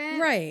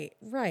accident. Right.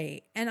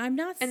 And I'm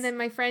not. And then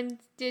my friend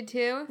did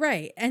too.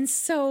 Right. And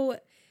so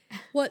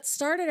what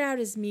started out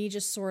as me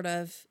just sort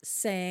of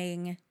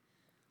saying,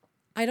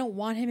 I don't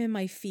want him in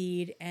my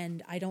feed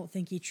and I don't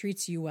think he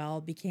treats you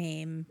well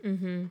became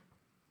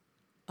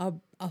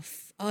an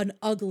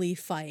ugly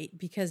fight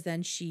because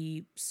then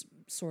she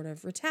sort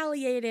of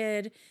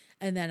retaliated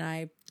and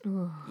then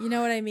you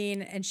know what I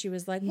mean? And she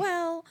was like,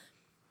 well,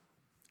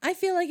 I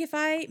feel like if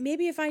I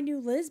knew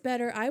Liz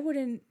better, I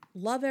wouldn't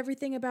love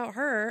everything about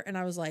her. And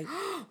I was like,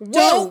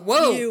 whoa,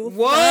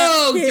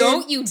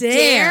 don't you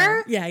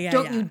dare.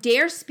 Don't you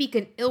dare speak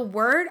an ill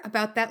word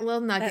about that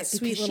little nugget. That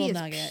sweet little she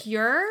nugget. Is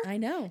pure. I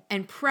know.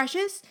 And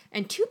precious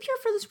and too pure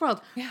for this world.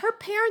 Yeah. Her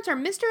parents are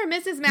Mr. and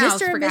Mrs.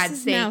 Mouse, for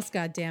God's sake. Mouse,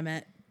 God damn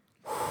it.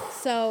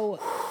 So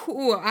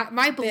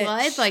my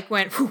blood like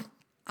went.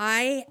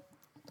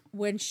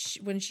 When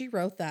she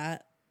wrote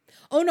that.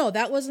 Oh no,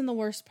 that wasn't the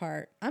worst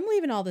part. I'm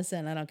leaving all this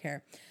in. I don't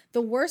care.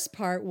 The worst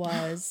part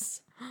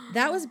was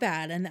that was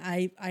bad, and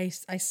I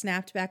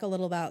snapped back a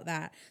little about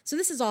that. So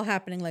this is all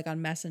happening like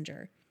on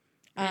Messenger.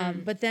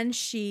 But then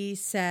she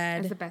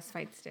said, "That's the best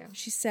fights do."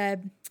 She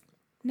said,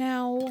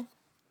 "Now,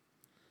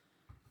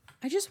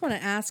 I just want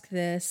to ask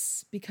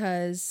this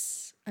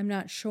because I'm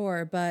not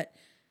sure, but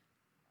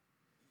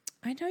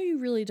I know you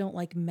really don't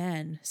like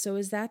men. So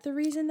is that the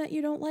reason that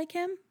you don't like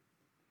him?"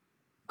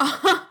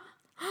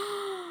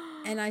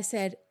 And I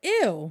said,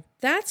 ew,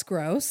 that's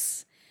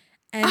gross.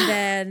 And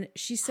then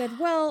she said,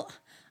 well,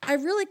 I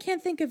really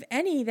can't think of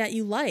any that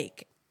you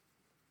like.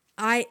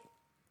 I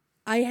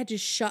had to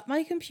shut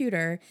my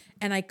computer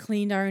and I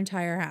cleaned our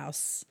entire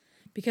house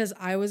because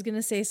I was going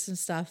to say some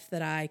stuff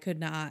that I could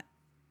not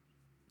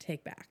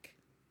take back.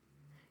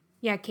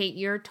 Yeah, Kate,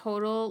 you're a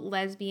total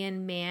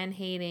lesbian,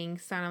 man-hating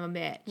son of a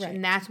bitch. Right.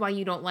 And that's why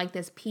you don't like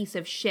this piece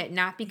of shit.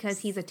 Not because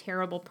he's a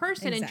terrible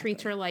person and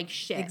treats her like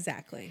shit.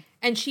 Exactly.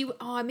 And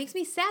it makes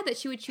me sad that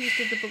she would choose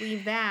to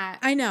believe that.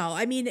 I know.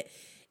 I mean,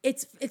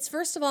 it's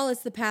first of all,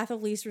 it's the path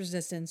of least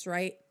resistance,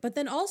 right? But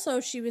then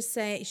also she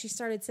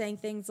started saying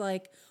things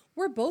like,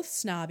 we're both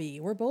snobby,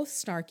 we're both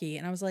snarky.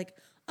 And I was like,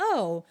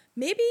 oh,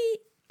 maybe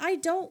I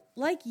don't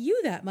like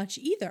you that much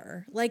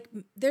either. Like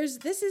this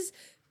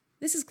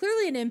is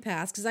clearly an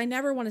impasse because I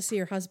never want to see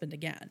your husband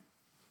again.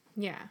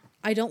 Yeah.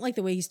 I don't like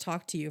the way he's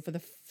talked to you for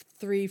the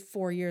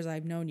 3-4 years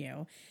I've known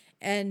you.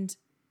 And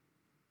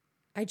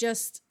I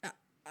just,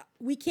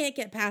 we can't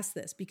get past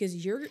this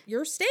because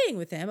you're staying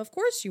with him. Of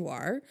course you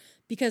are,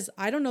 because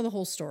I don't know the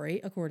whole story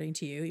according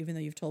to you, even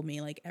though you've told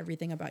me like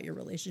everything about your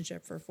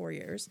relationship for 4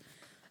 years.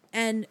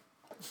 And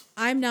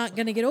I'm not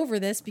going to get over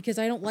this because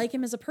I don't like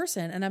him as a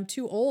person and I'm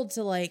too old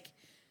to like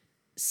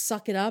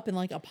suck it up and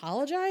like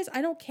apologize.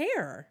 I don't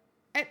care.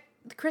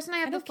 Chris and I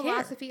have the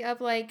philosophy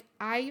of like,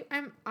 I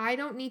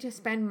don't need to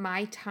spend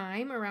my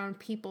time around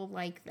people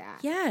like that.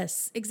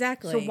 Yes,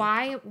 exactly. So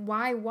why?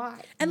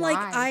 And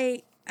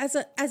like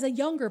as a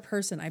younger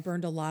person, I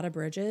burned a lot of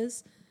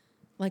bridges,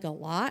 like a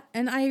lot.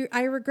 And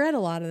I regret a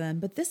lot of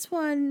them, but this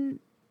one,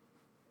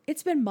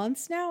 it's been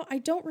months now. I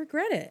don't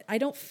regret it. I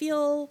don't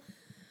feel,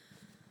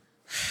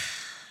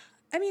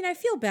 I mean, I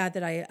feel bad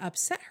that I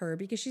upset her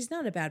because she's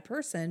not a bad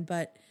person,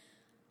 but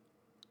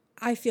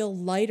I feel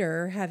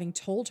lighter having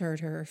told her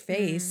to her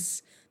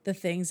face the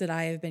things that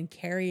I have been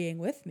carrying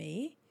with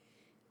me.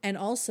 And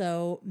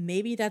also,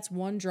 maybe that's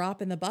one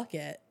drop in the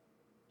bucket.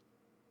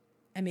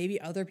 And maybe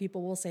other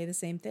people will say the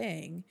same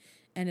thing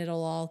and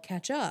it'll all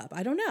catch up.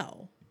 I don't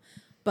know.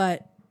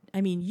 But, I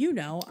mean, you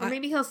know. Or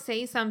maybe he'll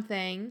say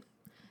something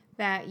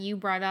that you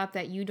brought up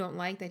that you don't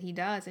like that he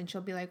does. And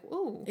she'll be like,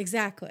 ooh.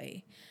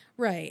 Exactly.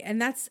 Right.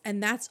 And that's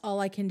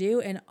all I can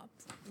do. And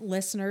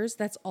listeners,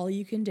 that's all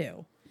you can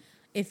do.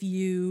 If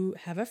you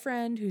have a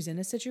friend who's in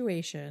a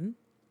situation,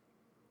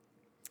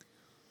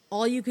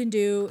 all you can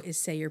do is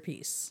say your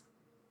piece.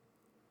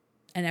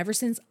 And ever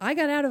since I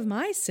got out of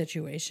my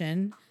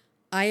situation,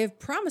 I have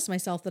promised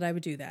myself that I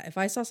would do that. If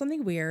I saw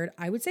something weird,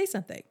 I would say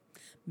something.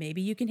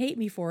 Maybe you can hate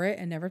me for it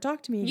and never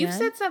talk to me again. You've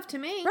said stuff to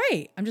me.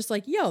 Right. I'm just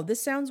like, yo,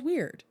 this sounds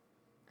weird.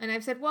 And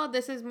I've said, well,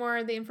 this is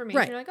more the information.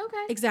 Right. You're like,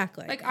 okay.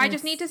 Exactly. Like, And I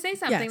just need to say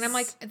something. yes. And I'm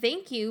like,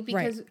 thank you,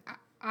 because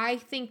I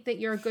think that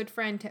you're a good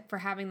friend for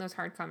having those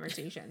hard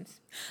conversations.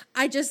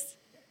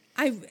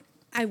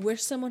 I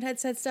wish someone had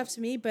said stuff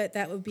to me, but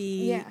that would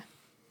be... Yeah.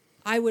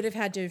 I would have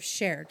had to have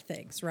shared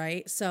things,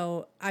 right?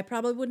 So I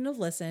probably wouldn't have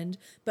listened,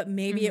 but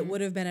maybe it would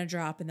have been a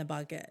drop in the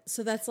bucket.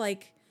 So that's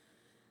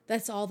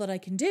all that I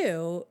can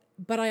do.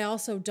 But I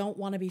also don't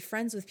want to be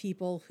friends with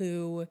people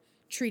who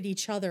treat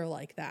each other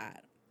like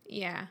that.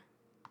 Yeah.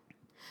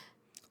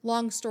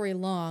 Long story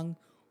long,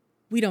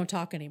 we don't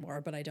talk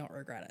anymore, but I don't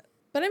regret it.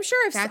 But I'm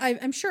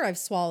sure I've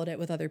swallowed it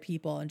with other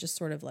people and just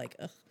sort of like,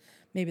 ugh,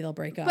 maybe they'll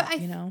break up,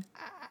 you know?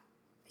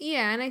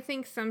 Yeah, and I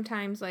think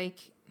sometimes,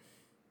 like,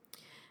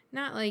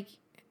 not like,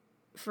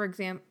 for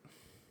example,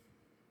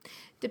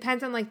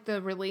 depends on, like,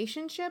 the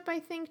relationship, I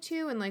think,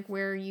 too, and, like,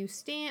 where you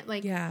stand.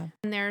 Like, yeah.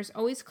 And there's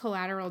always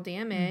collateral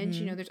damage.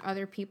 You know, there's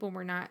other people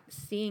we're not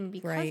seeing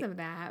because of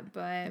that,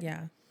 but...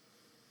 Yeah.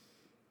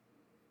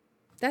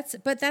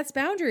 That's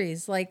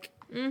boundaries. Like,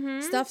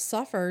 stuff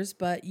suffers,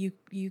 but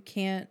you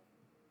can't...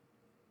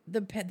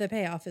 The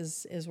payoff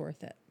is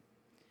worth it.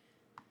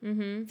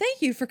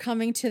 Thank you for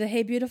coming to the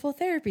Hey Beautiful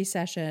therapy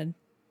session.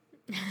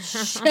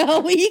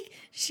 Shall we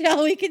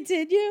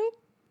continue?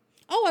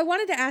 Oh, I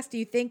wanted to ask, do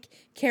you think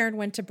Karen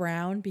went to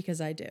Brown? Because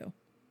I do.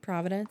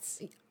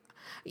 Providence?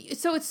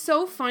 So it's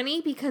so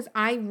funny because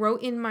I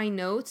wrote in my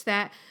notes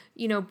that,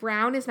 you know,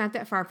 Brown is not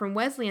that far from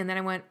Wesley. And then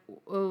I went,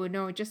 oh,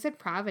 no, it just said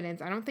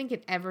Providence. I don't think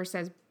it ever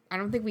says, I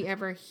don't think we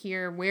ever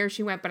hear where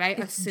she went, but I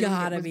assume It's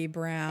gotta be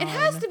Brown. It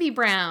has to be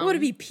Brown. Would it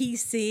be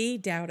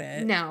PC? Doubt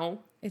it. No.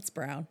 It's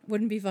Brown.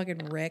 Wouldn't be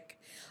fucking Rick.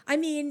 I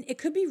mean, it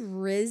could be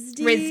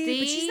Rizdy. Rizdy?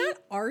 But she's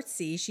not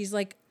artsy. She's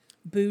like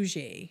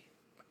bougie.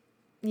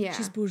 Yeah.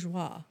 She's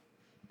bourgeois.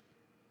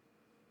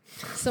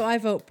 So I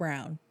vote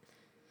Brown.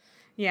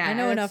 Yeah. I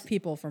know enough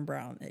people from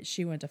Brown.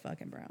 She went to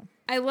fucking Brown.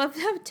 I love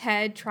how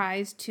Ted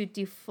tries to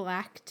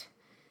deflect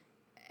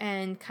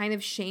and kind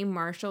of shame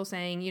Marshall,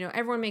 saying, you know,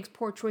 everyone makes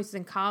poor choices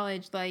in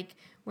college. Like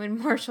when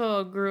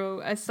Marshall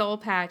grew a soul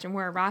patch and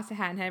wore a Rasta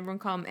hat and had everyone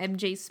call him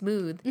MJ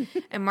Smooth.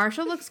 And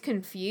Marshall looks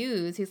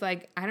confused. He's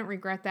like, I don't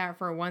regret that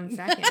for 1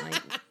 second.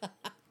 Like,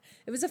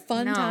 it was a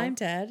fun time,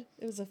 Ted.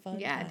 It was a fun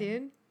time. Yeah,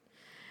 dude.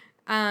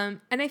 And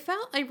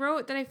I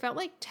wrote that I felt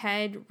like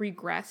Ted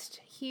regressed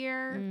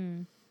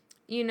here.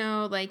 You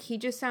know, like he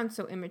just sounds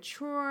so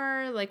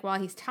immature. Like while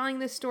he's telling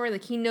this story,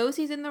 like he knows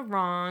he's in the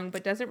wrong,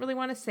 but doesn't really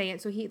want to say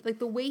it. So he, like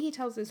the way he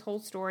tells this whole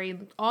story,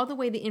 all the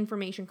way the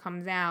information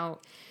comes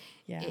out,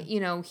 you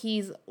know,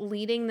 he's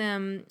leading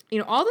them, you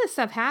know, all this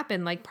stuff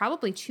happened like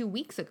probably 2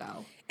 weeks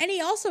ago. And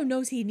he also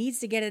knows he needs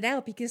to get it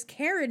out because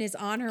Karen is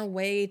on her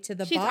way to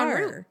the She's en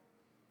route. bar.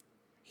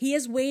 He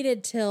has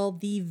waited till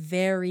the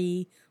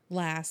very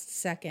last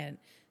second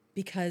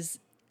because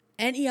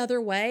any other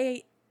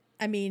way,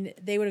 I mean,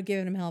 they would have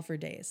given him hell for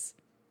days.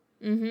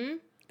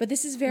 But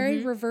this is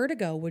very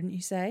Revertigo, wouldn't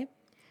you say?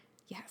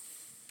 Yes.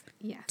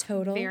 Yes.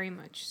 Total. Very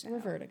much so.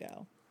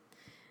 Revertigo.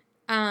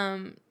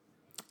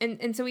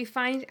 And so we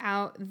find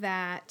out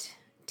that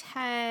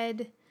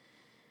Ted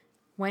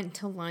went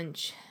to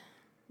lunch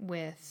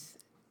with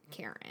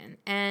Karen.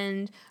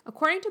 And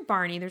according to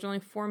Barney, there's only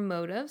 4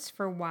 motives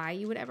for why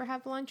you would ever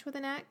have lunch with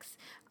an ex.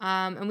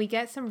 And we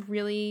get some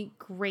really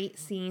great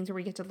scenes where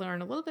we get to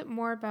learn a little bit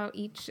more about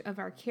each of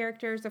our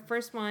characters. The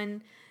first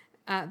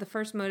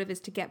motive is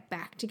to get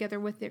back together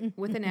with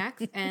an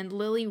ex. And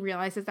Lily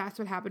realizes that's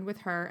what happened with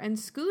her and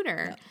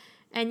Scooter. Yep.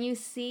 And you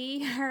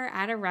see her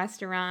at a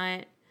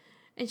restaurant.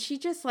 And she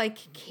just,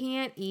 like,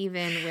 can't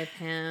even with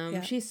him.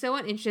 Yeah. She's so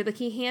uninterested. Like,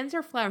 he hands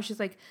her flowers. She's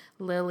like,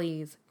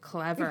 Lily's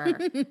clever.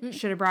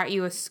 Should have brought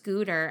you a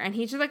Scooter. And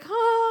he's just like,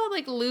 oh,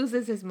 like,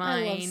 loses his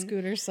mind. I love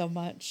Scooter so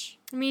much.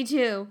 Me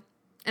too.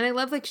 And I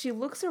love, like, she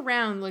looks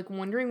around, like,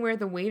 wondering where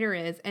the waiter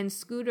is. And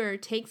Scooter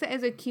takes it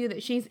as a cue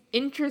that she's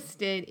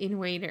interested in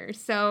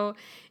waiters. So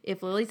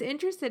if Lily's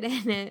interested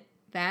in it,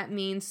 that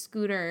means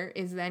Scooter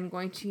is then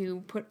going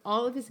to put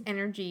all of his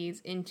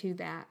energies into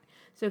that.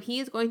 So he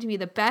is going to be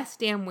the best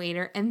damn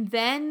waiter, and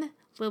then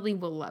Lily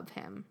will love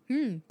him.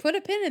 Put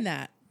a pin in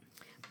that.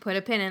 Put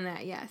a pin in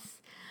that, yes.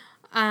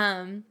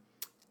 Another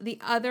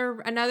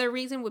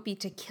reason would be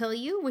to kill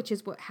you, which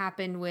is what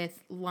happened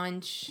with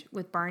lunch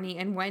with Barney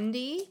and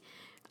Wendy.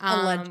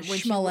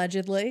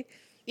 Allegedly.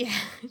 Yeah.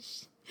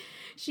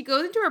 She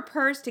goes into her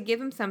purse to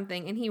give him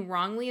something, and he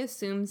wrongly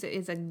assumes it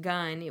is a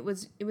gun. It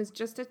was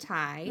just a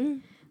tie,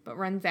 but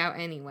runs out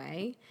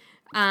anyway.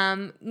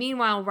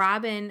 Meanwhile,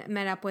 Robin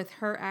met up with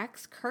her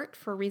ex, Kurt,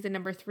 for reason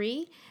number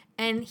 3,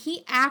 and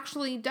he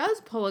actually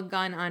does pull a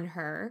gun on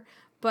her,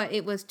 but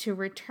it was to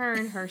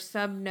return her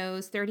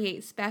sub-nose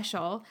 38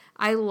 special.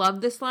 I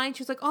love this line.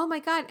 She was like, oh my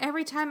God,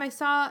 every time I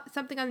saw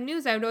something on the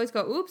news, I would always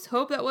go, oops,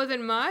 hope that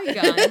wasn't my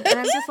gun. And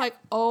I'm just like,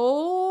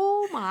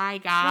 oh my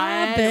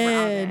God,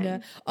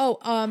 Robin.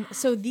 Oh,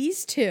 so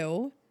these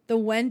two, the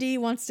Wendy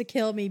wants to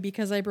kill me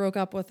because I broke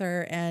up with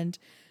her, and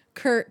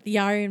Kurt, the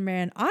Iron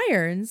Man,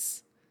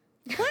 irons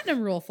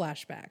Platinum Rule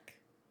flashback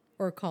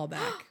or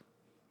callback.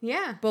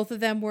 Yeah. Both of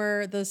them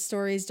were the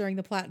stories during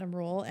the Platinum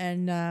Rule,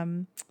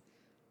 and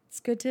it's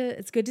good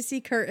to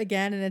see Kurt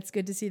again, and it's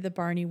good to see the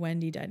Barney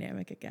Wendy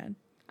dynamic again.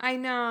 I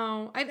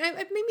know.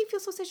 It made me feel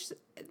so sad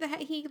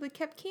that he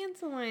kept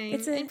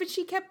canceling. But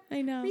she kept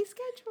rescheduling.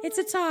 It's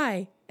a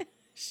tie.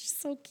 She's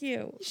so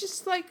cute. She's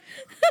just like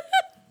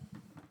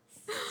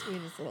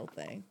sweetest little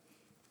thing.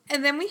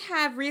 And then we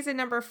have reason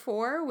number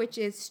 4, which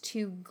is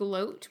to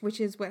gloat, which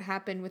is what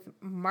happened with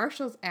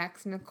Marshall's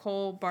ex,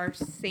 Nicole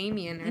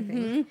Barsamian, I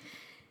think.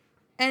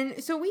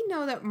 And so we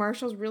know that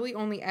Marshall's really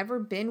only ever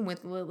been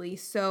with Lily.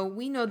 So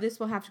we know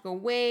this will have to go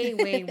way,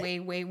 way, way,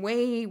 way,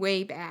 way,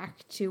 way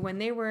back to when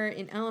they were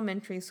in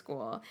elementary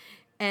school.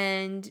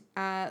 And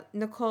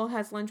Nicole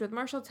has lunch with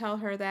Marshall, tell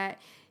her that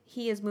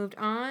he has moved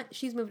on.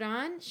 She's moved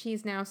on.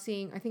 She's now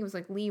seeing, I think it was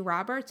like Lee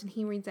Roberts, and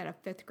he reads at a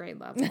 5th grade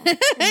level.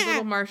 And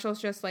little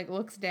Marshall's just like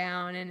looks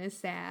down and is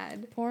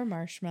sad. Poor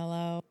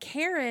Marshmallow.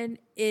 Karen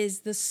is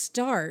the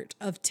start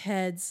of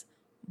Ted's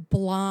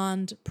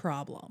blonde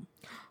problem.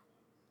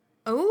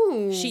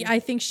 Oh. I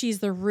think she's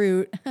the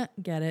root.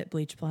 Get it?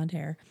 Bleach blonde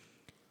hair.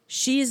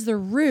 She's the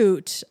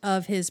root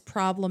of his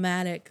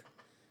problematic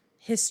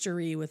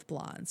history with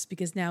blondes,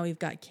 because now we've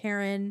got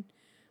Karen,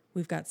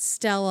 we've got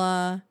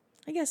Stella.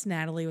 I guess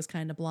Natalie was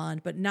kind of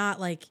blonde, but not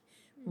like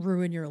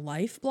ruin your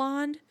life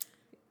blonde.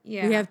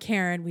 Yeah. We have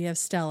Karen, we have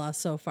Stella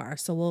so far.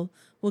 So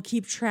we'll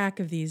keep track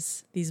of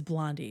these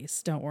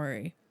blondies. Don't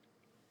worry.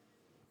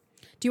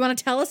 Do you want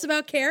to tell us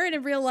about Karen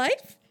in real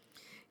life?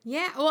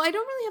 Yeah, well, I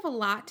don't really have a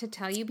lot to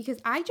tell you because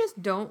I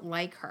just don't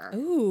like her.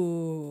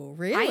 Ooh,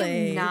 really? I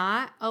am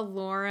not a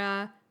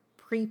Laura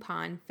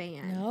Prepon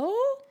fan. No?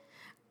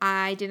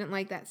 I didn't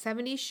like that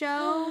 70s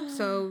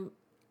show,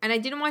 and I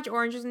didn't watch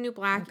Orange is the New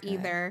Black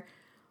either.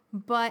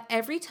 But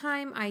every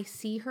time I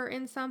see her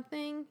in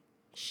something,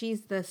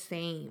 she's the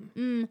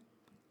same.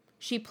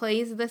 She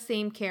plays the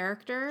same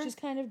character. She's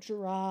kind of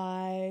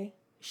dry.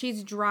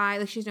 She's dry.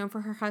 Like, she's known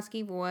for her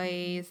husky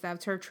voice.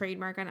 That's her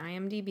trademark on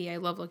IMDb. I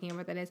love looking at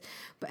what that is.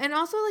 And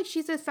also, like,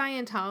 she's a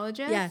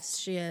Scientologist. Yes,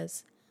 she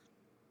is.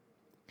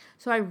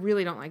 So I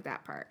really don't like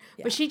that part.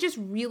 Yeah. But she just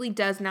really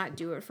does not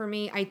do it for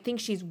me. I think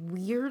she's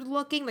weird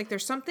looking. Like,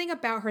 there's something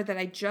about her that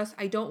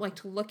I don't like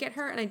to look at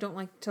her, and I don't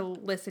like to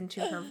listen to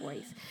her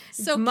voice.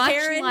 So much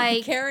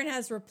Karen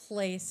has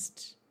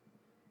replaced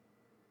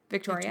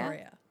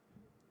Victoria.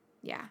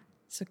 Yeah.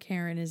 So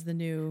Karen is the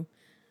new...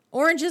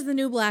 Orange is the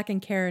New Black,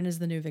 and Karen is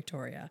the new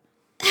Victoria.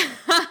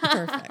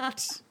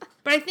 Perfect.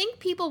 But I think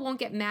people won't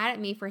get mad at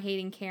me for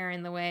hating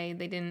Karen the way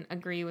they didn't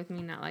agree with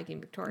me not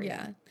liking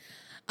Victoria.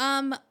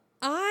 Yeah.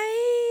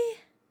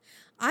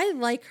 I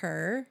like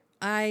her.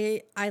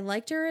 I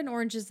liked her in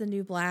Orange is the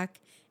New Black,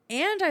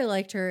 and I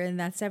liked her in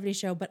that 70s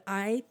show, but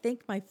I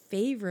think my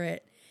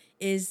favorite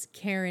is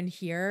Karen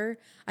here.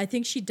 I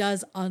think she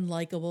does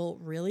unlikable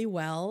really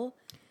well.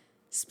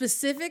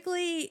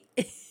 Specifically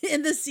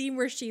in the scene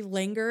where she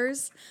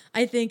lingers,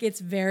 I think it's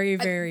very,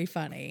 very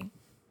funny.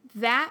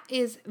 That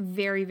is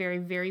very, very,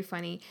 very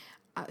funny.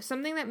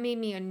 Something that made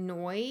me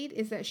annoyed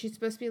is that she's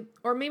supposed to be,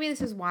 or maybe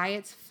this is why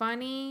it's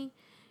funny.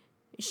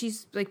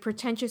 She's like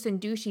pretentious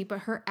and douchey, but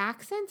her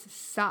accents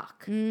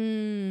suck.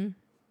 Yeah.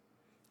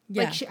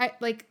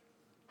 Like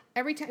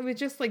every time it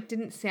just like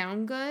didn't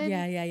sound good.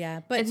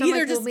 Yeah. But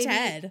neither does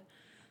Ted.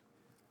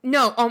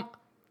 No,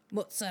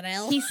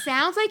 mozzarella. He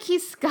sounds like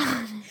he's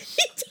Scottish.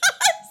 He does.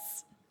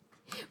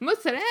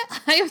 Mozzarella.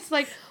 I was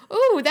like,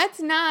 ooh, that's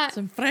not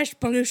some fresh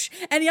peluche.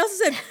 And he also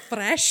said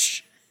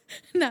fresh,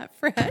 not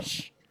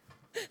fresh.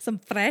 Some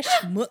fresh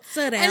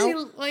mozzarella. And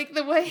he, like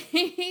the way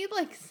he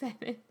like said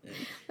it,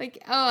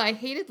 like, oh, I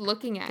hated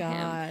looking at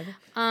him.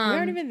 We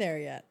aren't even there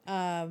yet.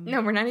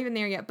 No, we're not even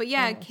there yet. But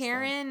yeah,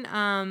 Karen.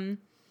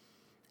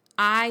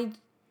 I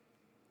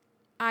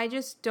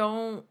just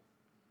don't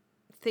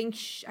think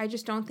I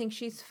just don't think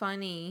she's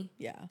funny.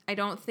 Yeah, I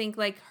don't think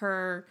like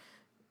her.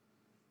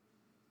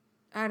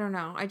 I don't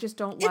know. I just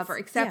don't love her,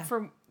 except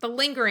for the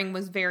lingering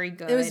was very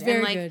good. It was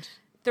very and, good.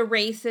 The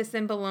racist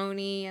and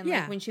baloney and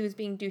like when she was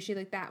being douchey,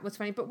 like that was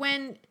funny. But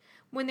when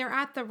they're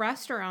at the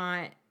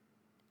restaurant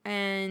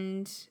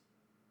and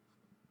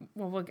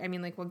we'll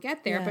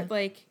get there, but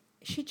like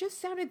she just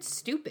sounded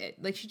stupid.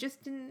 Like she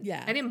just didn't.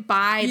 Yeah. I didn't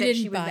buy that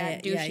she was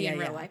that douchey in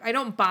real life. I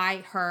don't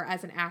buy her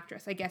as an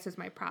actress, I guess is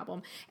my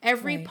problem.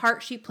 Every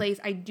part she plays,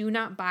 I do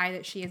not buy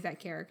that she is that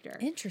character.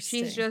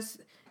 Interesting. She's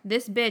just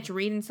this bitch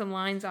reading some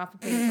lines off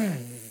of paper.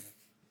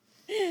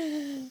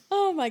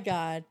 Oh my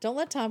God. Don't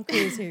let Tom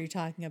Cruise hear you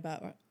talking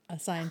about a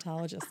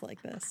Scientologist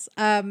like this.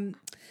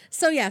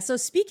 So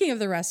speaking of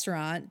the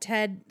restaurant,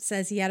 Ted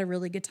says he had a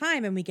really good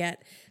time, and we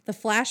get the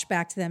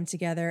flashback to them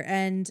together.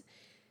 And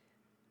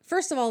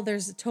first of all,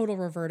 there's a total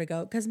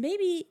revertigo because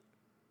maybe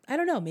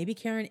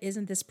Karen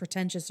isn't this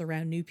pretentious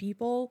around new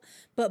people,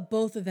 but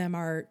both of them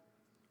are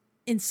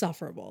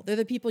insufferable. They're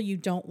the people you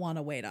don't want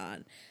to wait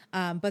on.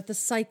 But the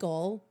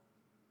cycle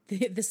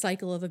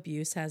of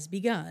abuse has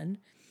begun.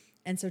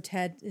 And so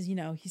Ted is,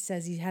 he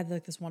says he had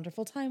like this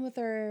wonderful time with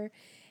her,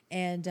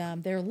 And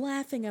they're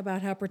laughing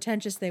about how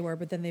pretentious they were,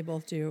 but then they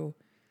both do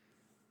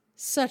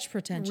such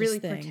pretentious Really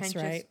things,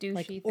 pretentious, right? douchey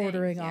Like things,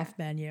 ordering yeah. off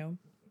menu.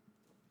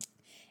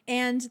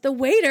 And the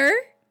waiter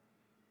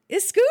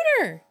is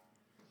Scooter.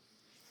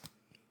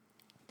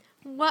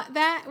 What,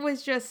 that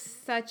was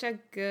just such a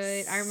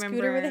good, I remember.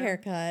 Scooter with a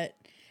haircut.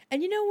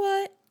 And you know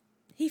what?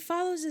 He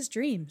follows his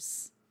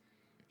dreams.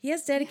 He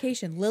has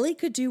dedication. Lily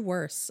could do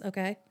worse,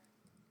 okay?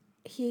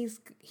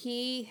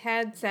 He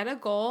had set a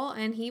goal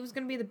and he was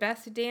going to be the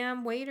best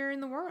damn waiter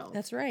in the world.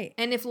 That's right.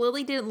 And if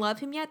Lily didn't love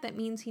him yet, that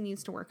means he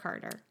needs to work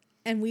harder.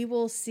 And we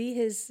will see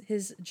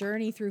his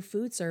journey through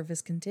food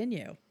service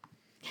continue.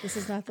 This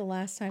is not the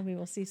last time we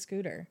will see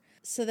Scooter.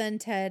 So then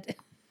Ted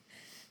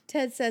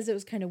says it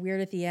was kind of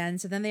weird at the end.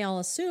 So then they all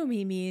assume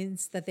he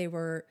means that they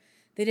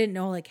didn't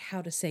know like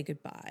how to say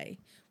goodbye,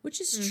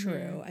 which is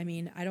true. I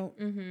mean, I don't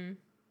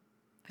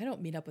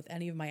meet up with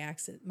any of my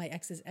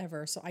exes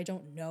ever, so I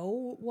don't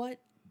know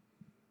what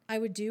I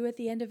would do at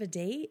the end of a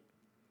date.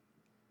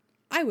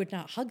 I would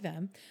not hug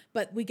them,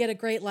 but we get a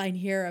great line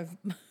here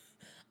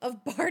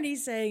of Barney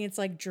saying it's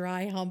like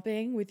dry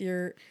humping with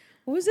your,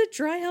 what was it?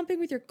 Dry humping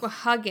with your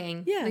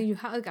Hugging. Yeah. You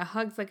hug, a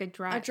hug's like a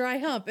dry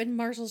hump. And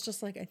Marshall's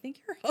just like, I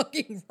think you're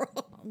hugging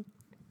wrong.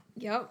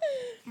 Yep.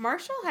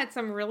 Marshall had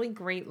some really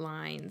great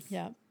lines.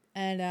 Yeah.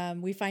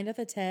 And we find out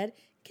that Ted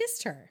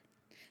kissed her.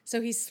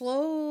 So he's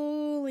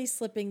slowly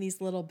slipping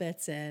these little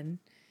bits in.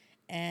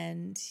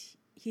 And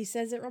he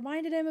says it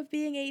reminded him of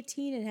being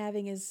 18 and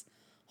having his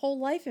whole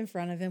life in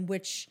front of him,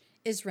 which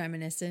is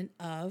reminiscent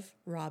of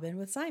Robin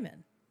with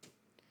Simon.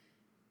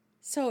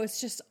 So it's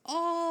just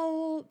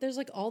there's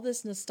like all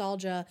this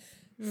nostalgia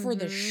for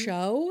the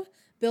show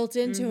built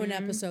into an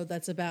episode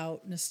that's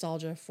about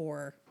nostalgia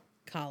for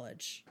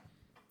college.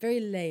 Very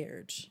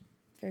layered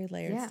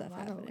stuff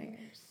happening.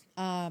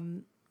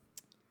 And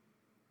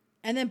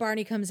then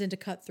Barney comes in to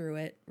cut through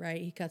it,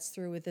 right? He cuts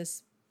through with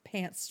this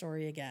pants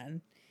story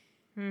again.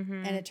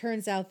 And it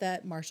turns out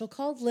that Marshall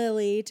called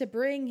Lily to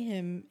bring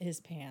him his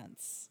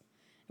pants.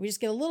 We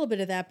just get a little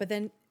bit of that, but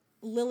then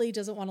Lily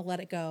doesn't want to let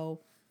it go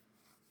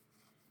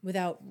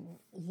without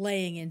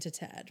laying into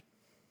Ted.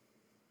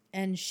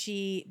 And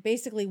she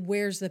basically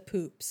wears the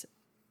poops,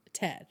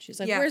 Ted.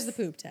 She's like, yes. Where's the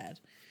poop, Ted?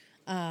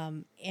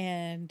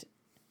 And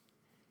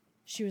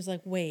she was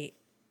like, wait,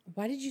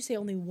 why did you say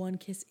only one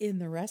kiss in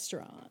the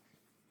restaurant?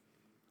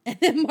 And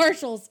then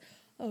Marshall's,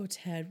 oh,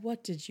 Ted,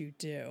 what did you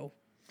do?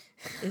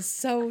 Is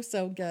so,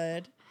 so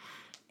good.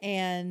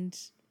 And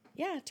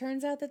yeah, it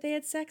turns out that they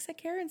had sex at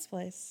Karen's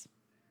place.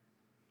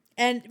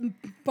 And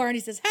Barney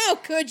says, how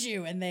could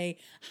you? And they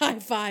high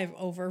five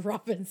over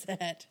Robin's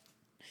head.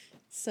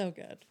 So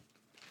good.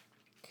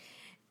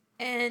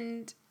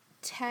 And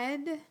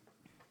Ted,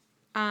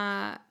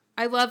 I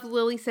love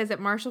Lily says that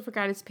Marshall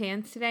forgot his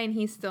pants today and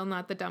he's still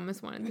not the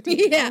dumbest one in the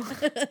table. Yeah.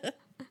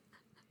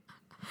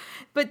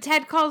 But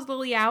Ted calls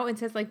Lily out and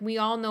says, like, we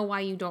all know why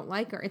you don't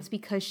like her. It's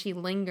because she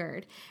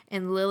lingered.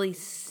 And Lily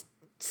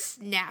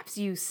snaps,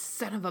 you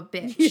son of a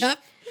bitch. Yep.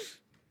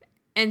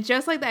 And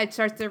just like that, it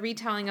starts the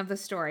retelling of the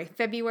story.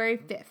 February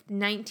 5th,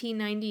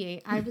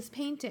 1998, I was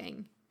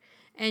painting.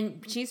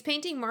 And she's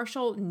painting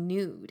Marshall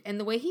nude. And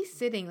the way he's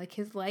sitting, like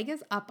his leg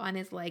is up on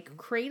his leg,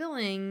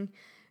 cradling,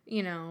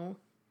 you know,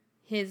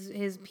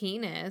 his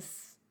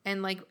penis.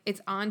 And like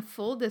it's on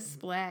full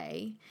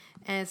display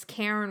as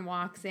Karen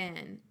walks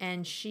in.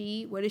 And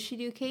what does she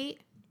do,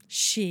 Kate?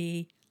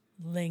 She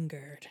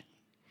lingered.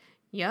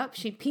 Yep,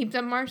 she peeped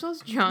on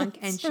Marshall's junk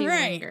and she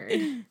right.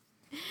 lingered.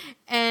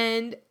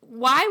 And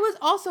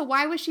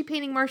why was she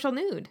painting Marshall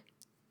nude?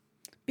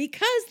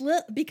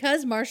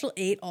 Because Marshall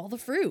ate all the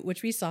fruit,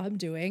 which we saw him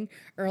doing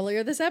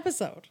earlier this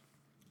episode.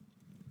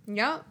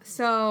 Yep.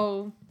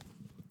 So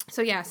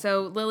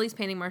Lily's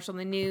painting Marshall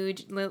the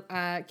nude.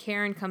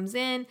 Karen comes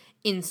in,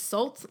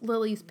 insults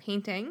Lily's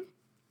painting,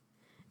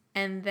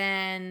 and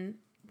then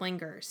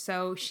lingers.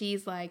 So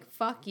she's like,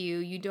 fuck you.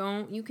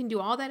 You can do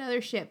all that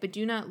other shit, but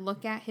do not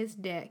look at his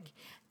dick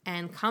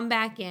and come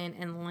back in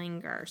and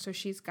linger. So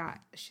she's got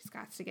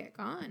to get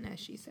gone, as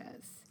she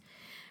says.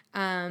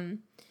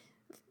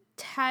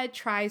 Ted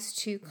tries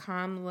to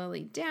calm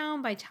Lily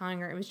down by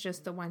telling her it was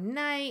just the one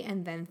night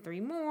and then 3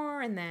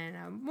 more and then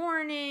a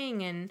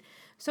warning. And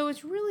so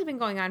it's really been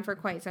going on for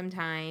quite some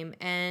time.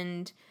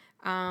 And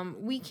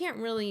we can't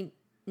really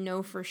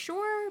know for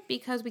sure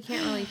because we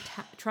can't really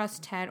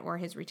trust Ted or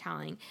his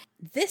retelling.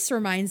 This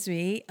reminds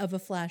me of a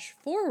flash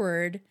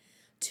forward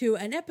to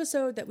an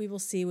episode that we will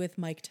see with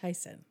Mike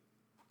Tyson,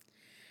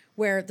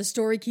 where the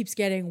story keeps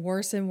getting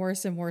worse and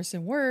worse and worse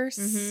and worse.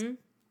 Mm-hmm.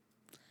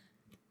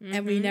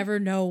 And we never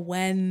know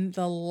when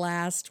the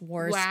last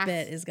worst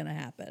bit is going to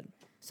happen.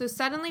 So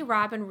suddenly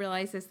Robin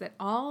realizes that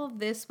all of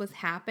this was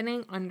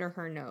happening under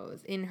her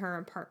nose in her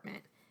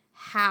apartment.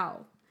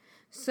 How?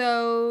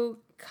 So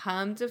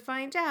come to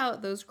find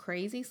out, those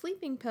crazy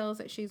sleeping pills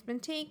that she's been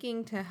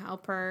taking to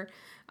help her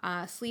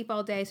sleep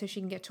all day so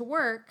she can get to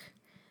work,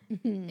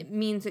 it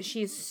means that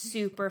she's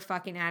super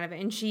fucking out of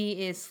it. And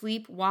she is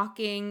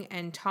sleepwalking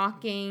and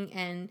talking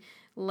and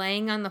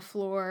laying on the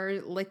floor,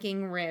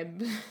 licking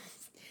ribs.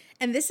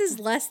 And this is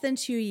less than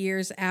 2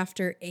 years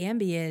after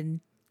Ambien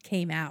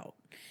came out.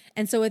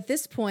 And so at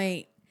this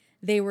point,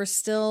 they were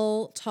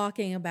still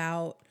talking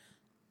about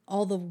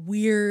all the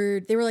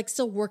weird, they were like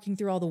still working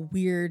through all the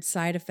weird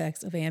side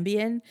effects of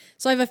Ambien.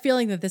 So I have a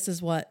feeling that this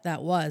is what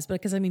that was. But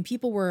because I mean,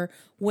 people were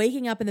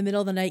waking up in the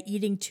middle of the night,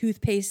 eating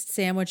toothpaste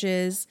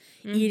sandwiches,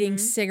 eating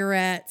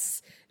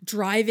cigarettes,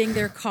 driving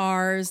their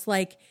cars,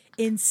 like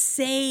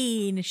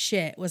insane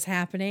shit was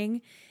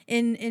happening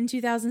in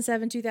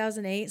 2007,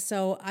 2008.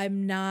 So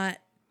I'm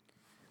not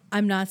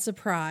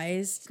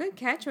surprised. Good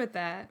catch with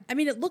that. I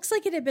mean, it looks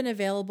like it had been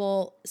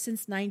available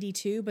since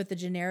 92, but the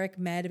generic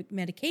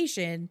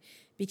medication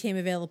became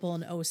available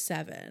in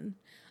 07.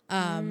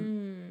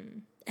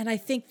 And I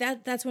think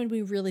that's when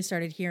we really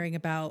started hearing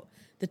about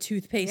the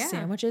toothpaste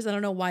sandwiches. I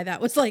don't know why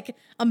that was like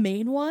a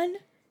main one.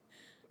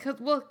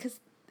 Because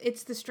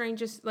it's the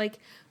strangest, like,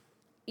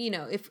 you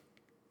know, if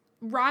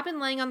Robin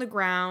laying on the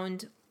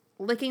ground,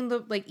 eating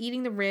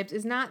the ribs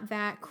is not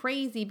that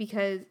crazy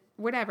because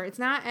whatever. It's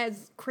not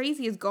as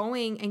crazy as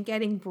going and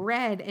getting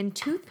bread and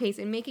toothpaste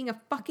and making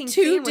a fucking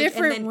Two sandwich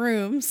different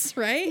rooms,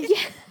 right?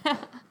 Yeah.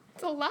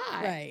 It's a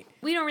lot. Right.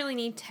 We don't really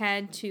need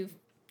Ted to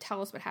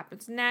tell us what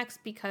happens next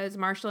because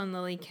Marshall and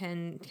Lily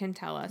can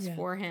tell us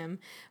for him.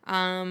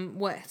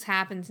 What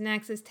happens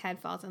next is Ted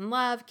falls in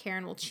love.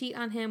 Karen will cheat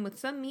on him with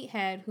some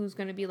meathead who's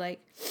going to be like,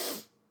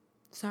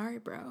 sorry,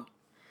 bro.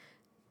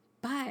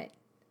 But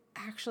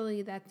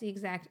actually, that's the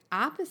exact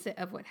opposite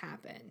of what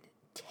happened.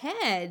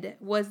 Ted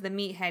was the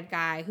meathead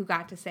guy who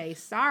got to say,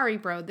 sorry,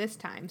 bro, this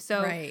time.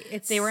 So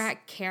they were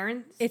at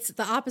Karen's. It's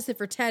the opposite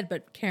for Ted,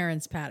 but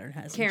Karen's pattern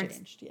hasn't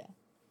changed. Yeah.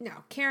 No,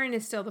 Karen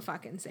is still the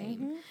fucking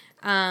same.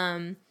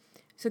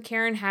 So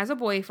Karen has a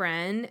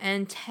boyfriend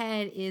and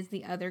Ted is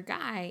the other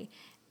guy.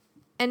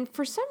 And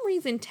for some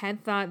reason,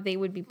 Ted thought they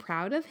would be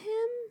proud of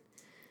him.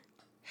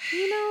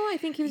 You know, I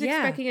think he was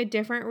expecting a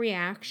different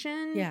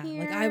reaction. Yeah, here.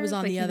 like I was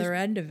on the other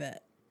end of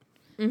it.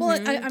 Well,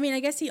 I mean,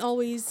 I guess he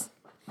always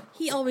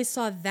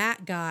saw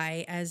that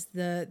guy as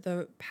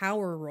the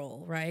power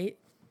role, right?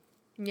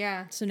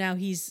 Yeah. So now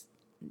he's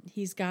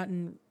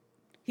gotten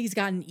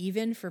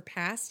even for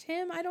past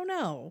him. I don't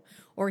know,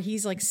 or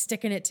he's like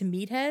sticking it to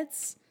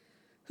meatheads.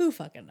 Who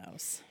fucking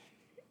knows?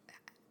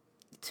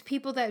 To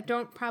people that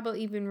don't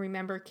probably even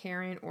remember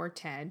Karen or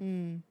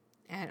Ted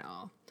at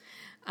all.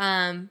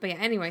 But yeah,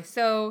 anyway,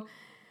 so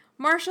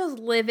Marshall's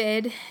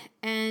livid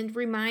and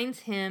reminds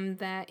him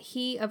that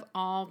he, of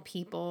all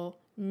people,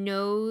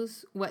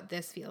 knows what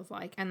this feels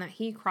like and that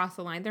he crossed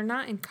the line. They're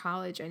not in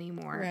college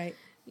anymore. Right.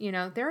 You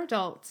know, they're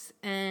adults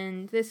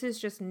and this is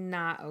just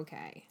not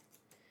okay.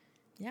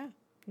 Yeah.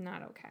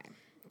 Not okay.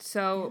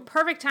 So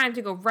perfect time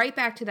to go right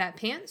back to that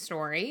pants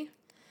story.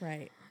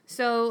 Right.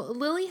 So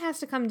Lily has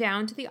to come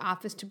down to the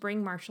office to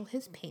bring Marshall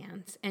his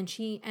pants, and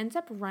she ends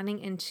up running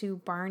into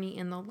Barney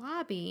in the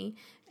lobby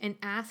and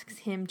asks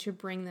him to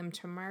bring them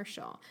to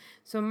Marshall.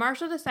 So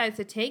Marshall decides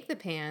to take the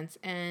pants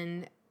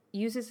and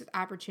uses this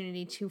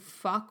opportunity to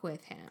fuck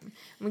with him.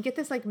 And we get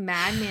this like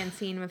madman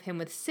scene of him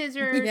with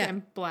scissors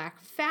and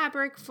black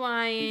fabric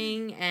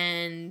flying,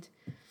 and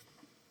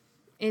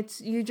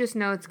you just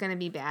know it's going to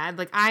be bad.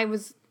 Like I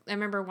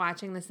remember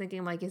watching this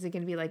thinking, like, is it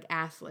going to be, like,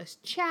 assless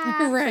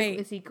chaps?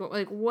 Right.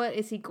 Like, what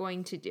is he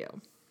going to do?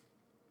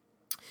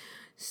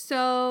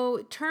 So,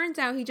 it turns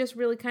out he just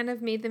really kind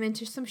of made them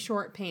into some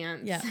short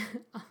pants. Yeah.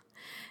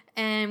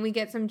 And we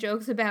get some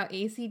jokes about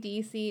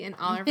AC/DC and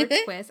Oliver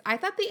Twist. I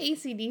thought the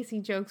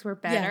AC/DC jokes were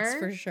better. Yes,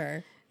 for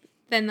sure.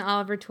 Than the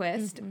Oliver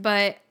Twist.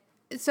 But,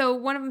 so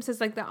one of them says,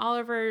 like, the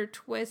Oliver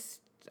Twist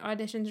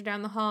auditions are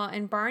down the hall.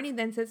 And Barney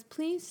then says,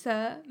 please,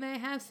 sir, may I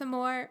have some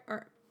more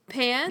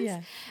pants?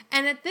 Yeah.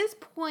 And at this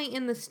point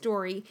in the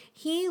story,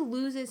 he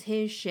loses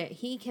his shit.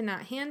 He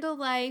cannot handle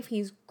life.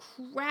 He's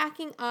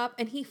cracking up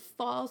and he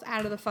falls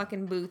out of the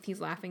fucking booth.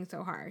 He's laughing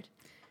so hard.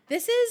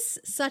 This is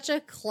such a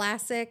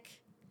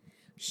classic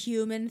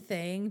human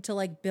thing to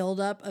like build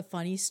up a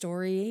funny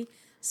story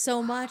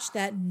so much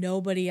that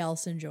nobody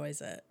else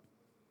enjoys it.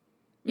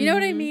 You know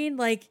what I mean?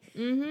 Like,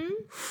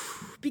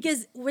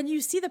 because when you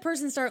see the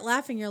person start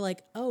laughing, you're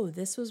like, oh,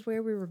 this was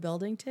where we were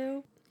building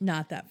to?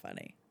 Not that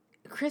funny.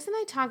 Chris and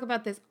I talk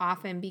about this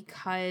often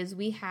because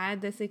we had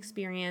this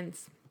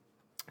experience.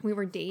 We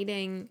were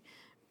dating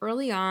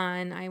early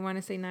on, I want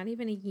to say not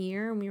even a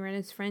year, and we were at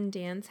his friend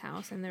Dan's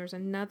house, and there was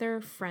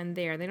another friend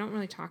there. They don't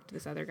really talk to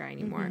this other guy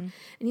anymore. And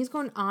he's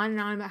going on and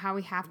on about how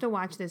we have to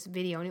watch this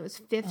video, and it was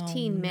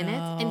 15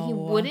 minutes, and he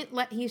wouldn't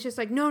he's just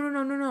like, no.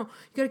 You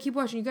got to keep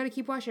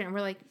watching. And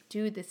we're like,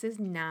 dude, this is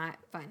not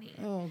funny.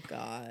 Oh,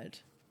 God.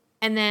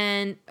 And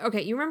then,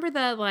 okay, you remember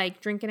the,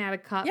 like, drinking out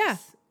of cups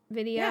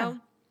video? Yeah.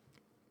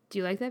 Do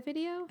you like that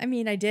video? I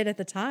mean, I did at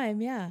the time,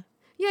 yeah.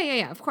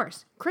 Yeah, of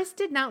course. Chris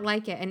did not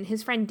like it, and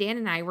his friend Dan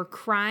and I were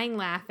crying,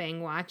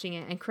 laughing, watching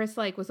it, and Chris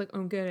was like,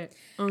 "Oh, get it,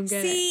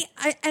 See,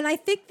 I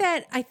think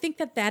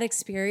that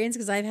experience,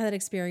 because I've had that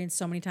experience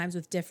so many times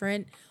with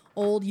different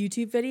old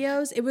YouTube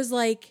videos. It was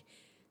like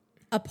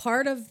a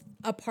part of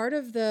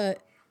the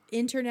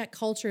internet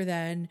culture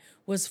then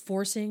was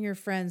forcing your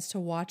friends to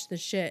watch the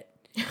shit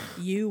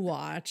you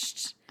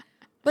watched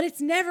But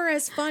it's never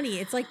as funny.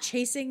 It's like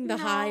chasing the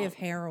high of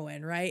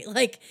heroin, right?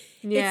 Like,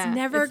 Yeah, it's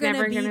never it's going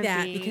never to be gonna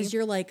that be. because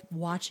you're like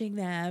watching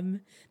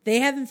them. They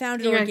haven't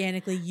found it You're like-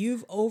 organically.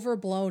 You've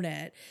overblown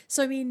it.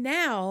 So, I mean,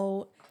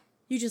 now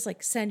you just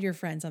like send your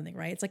friend something,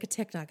 right? It's like a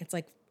TikTok. It's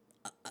like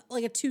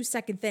a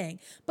 2-second thing.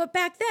 But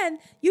back then,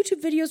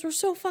 YouTube videos were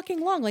so fucking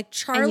long. Like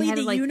Charlie had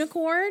the to, like,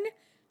 Unicorn.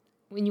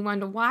 when you wanted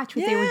to watch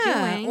what they were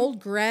doing,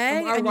 Old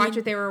Greg. or watch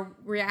what they were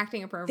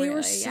reacting appropriately. They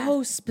were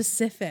so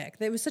specific.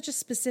 There was such a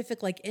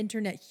specific like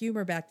internet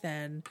humor back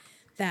then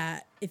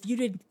that if you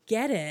didn't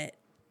get it,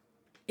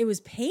 it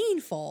was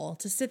painful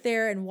to sit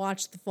there and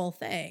watch the full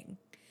thing.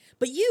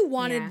 But you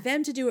wanted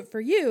them to do it for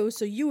you,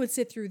 so you would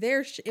sit through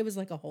their it was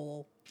like a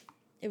whole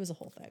thing. It was a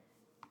whole thing.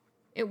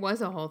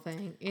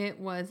 It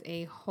was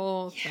a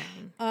whole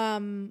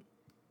thing.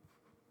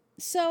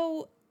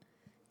 So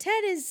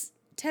Ted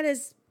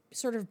has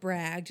sort of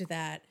bragged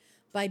that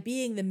by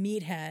being the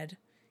meathead,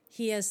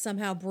 he has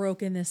somehow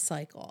broken this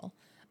cycle.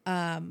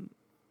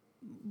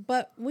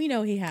 But we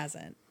know he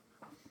hasn't.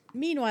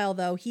 Meanwhile,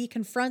 though, he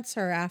confronts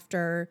her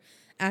after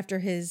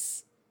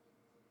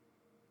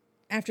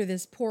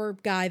this poor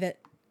guy that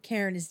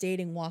Karen is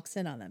dating walks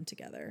in on them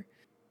together.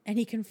 And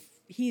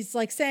he's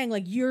like saying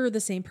like, you're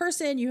the same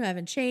person. You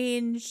haven't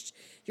changed.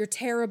 You're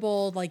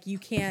terrible. Like you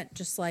can't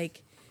just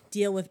like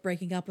deal with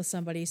breaking up with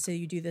somebody. So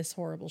you do this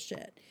horrible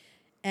shit.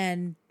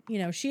 And, you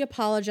know, she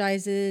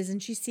apologizes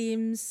and she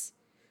seems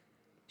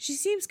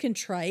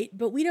contrite,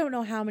 but we don't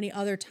know how many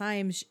other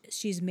times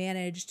she's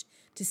managed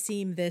to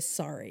seem this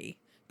sorry.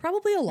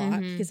 Probably a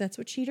lot because that's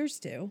what cheaters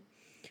do.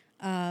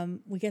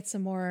 We get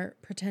some more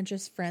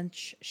pretentious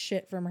French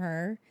shit from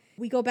her.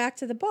 We go back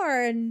to the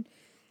bar and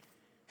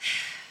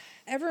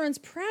everyone's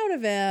proud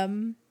of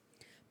him.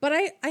 But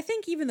I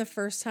think even the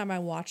first time I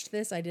watched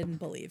this, I didn't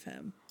believe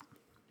him.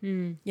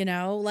 You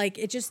know, like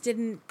it just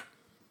didn't.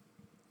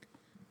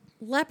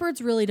 Leopards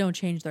really don't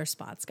change their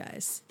spots,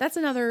 guys. That's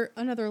another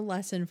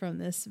lesson from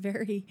this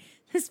very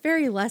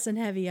lesson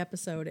heavy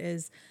episode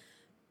is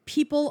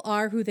people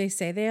are who they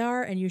say they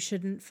are, and you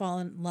shouldn't fall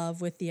in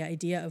love with the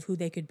idea of who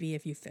they could be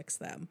if you fix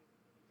them.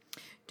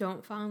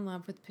 Don't fall in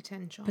love with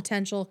potential.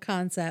 Potential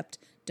concept,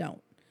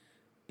 don't.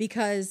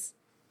 Because,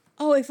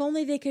 oh, if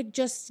only they could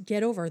just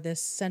get over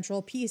this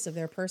central piece of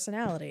their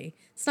personality.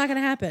 It's not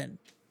going to happen.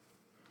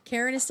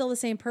 Karen is still the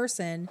same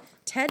person.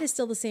 Ted is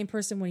still the same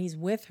person when he's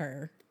with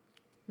her.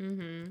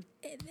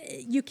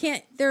 You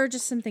can't, there are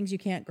just some things you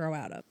can't grow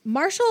out of.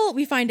 Marshall,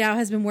 we find out,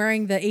 has been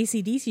wearing the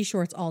AC/DC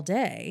shorts all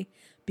day.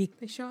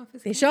 They show off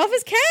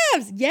his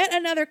calves. Yet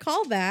another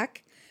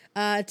callback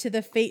to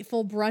the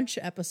Fateful Brunch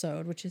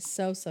episode, which is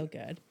so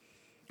good.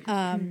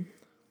 And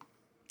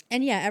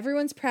yeah,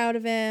 everyone's proud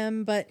of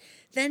him, but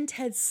then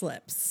Ted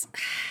slips.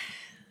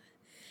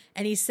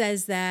 And he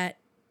says that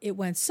it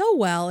went so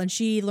well and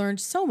she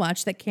learned so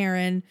much that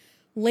Karen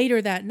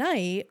later that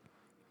night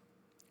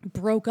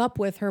broke up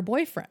with her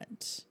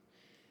boyfriend.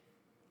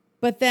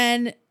 But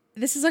then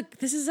this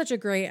is such a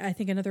great, I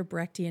think, another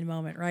Brechtian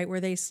moment, right?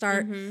 Where they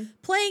start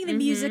playing the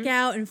music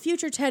out and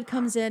future Ted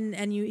comes in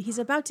and he's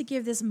about to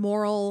give this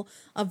moral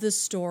of the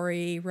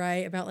story,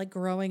 right? About like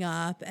growing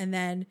up. And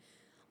then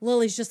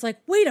Lily's just like,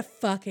 wait a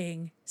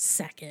fucking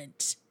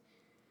second.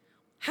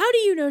 How do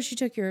you know she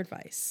took your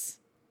advice?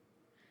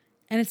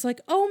 And it's like,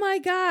 oh my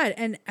God.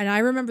 And I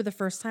remember the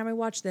first time I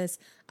watched this,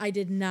 I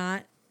did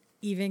not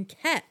even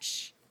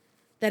catch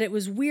that it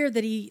was weird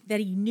that he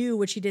knew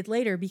what she did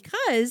later,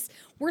 because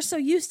we're so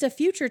used to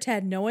future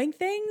Ted knowing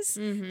things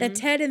that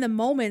Ted in the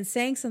moment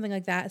saying something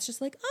like that, it's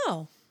just like,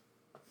 oh,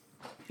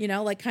 you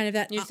know, like kind of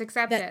that. You just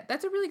accept it.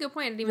 That's a really good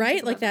point. I didn't even right?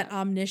 think Like about that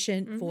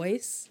omniscient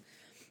voice.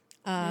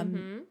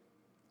 And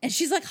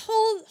she's like,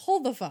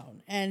 hold the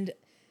phone. And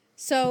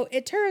so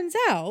it turns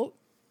out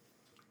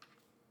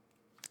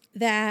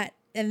that,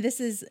 and this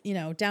is, you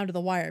know, down to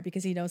the wire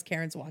because he knows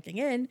Karen's walking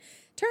in.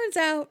 Turns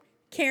out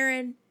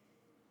Karen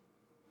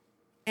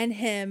and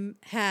him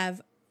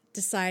have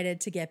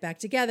decided to get back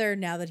together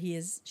now that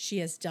she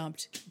has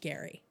dumped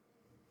Gary.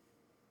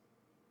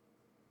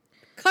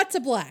 Cut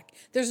to black.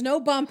 There's no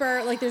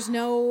bumper, like there's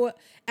no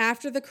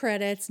after the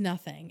credits,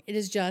 nothing. It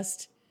is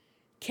just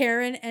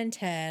Karen and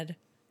Ted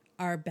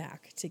are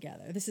back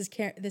together. This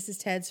is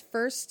Ted's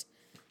first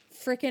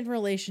freaking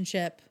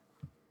relationship,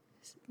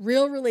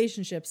 real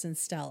relationship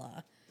since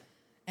Stella.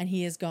 And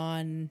he has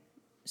gone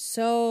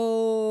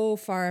so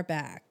far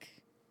back.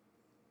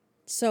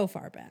 So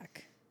far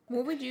back.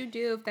 What would you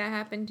do if that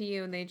happened to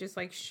you and they just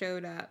like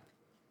showed up?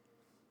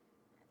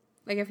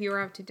 Like if you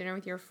were out to dinner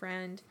with your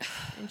friend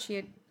and she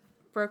had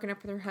broken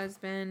up with her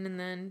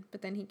husband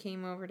but then he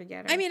came over to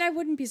get her. I mean, I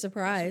wouldn't be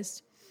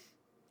surprised.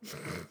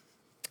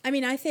 I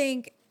mean, I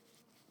think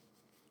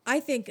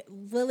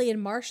Lily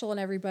and Marshall and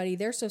everybody,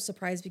 they're so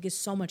surprised because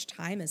so much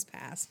time has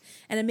passed.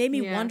 And it made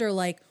me wonder,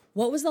 like,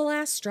 what was the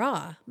last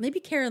straw? Maybe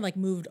Karen like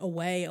moved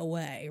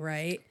away,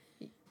 right?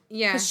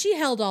 Yeah. Because she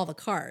held all the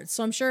cards.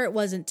 So I'm sure it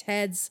wasn't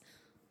Ted's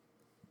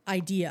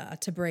idea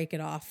to break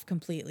it off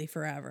completely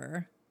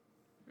forever.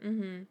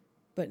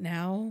 But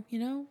now, you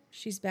know,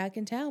 she's back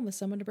in town with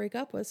someone to break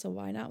up with, so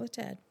why not with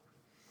Ted?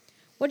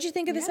 What'd you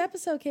think of this Yeah.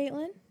 episode,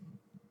 Caitlin?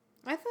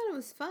 I thought it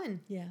was fun.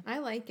 Yeah. I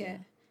like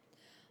it.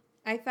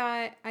 I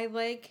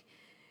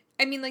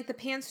mean, like, the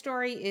Pan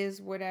story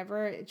is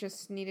whatever. It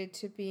just needed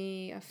to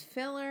be a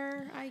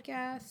filler, I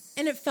guess.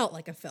 And it felt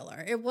like a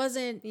filler. It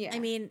wasn't, Yeah. I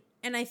mean,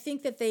 and I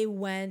think that they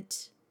did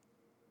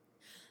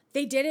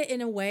it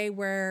in a way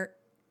where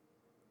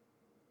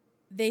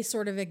they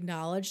sort of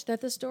acknowledged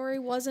that the story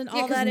wasn't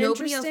all that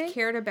nobody interesting. else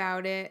cared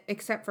about it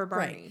except for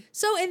Barney. Right.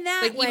 So in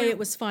that Like, way, even- it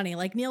was funny.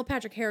 Like Neil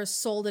Patrick Harris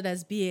sold it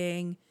as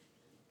being,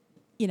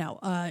 you know,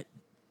 a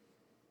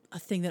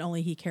thing that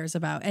only he cares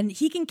about, and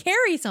he can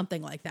carry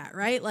something like that,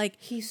 right? Like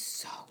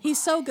He's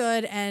so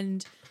good,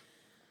 and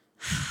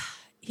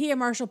he and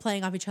Marshall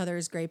playing off each other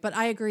is great. But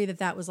I agree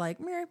that was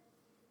like, meh.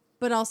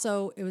 But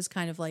also, it was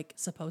kind of like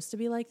supposed to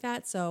be like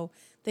that. So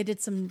they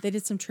did some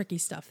tricky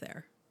stuff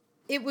there.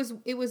 It was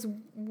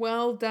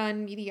well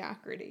done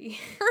mediocrity.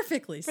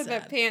 Perfectly For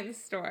said. the Pan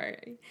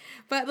story.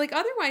 But like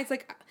otherwise,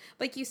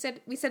 like you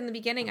said, we said in the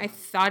beginning, I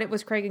thought it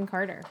was Craig and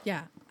Carter.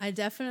 Yeah, I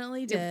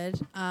definitely did.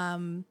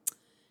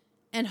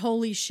 And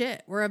holy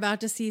shit, we're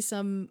about to see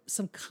some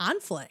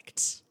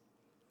conflict.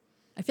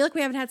 I feel like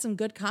we haven't had some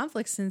good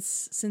conflict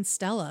since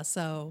Stella,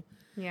 so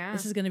Yeah.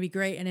 this is going to be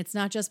great. And it's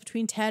not just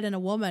between Ted and a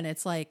woman.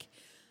 It's like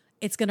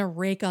it's going to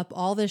rake up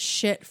all this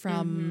shit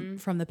from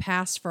the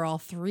past for all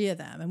three of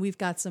them. And we've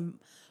got some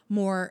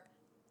more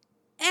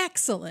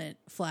excellent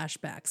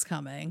flashbacks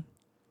coming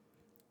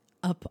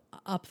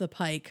up the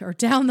pike or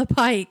down the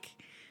pike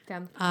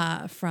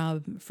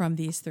from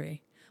these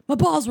three. My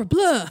balls were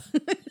blue,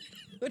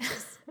 which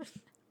is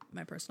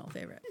my personal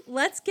favorite.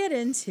 Let's get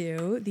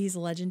into these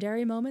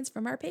legendary moments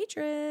from our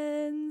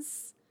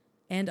patrons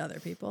and other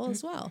people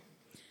as well.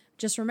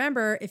 Just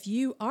remember, if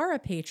you are a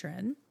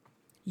patron,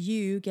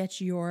 you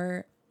get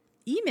your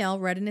email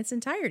read in its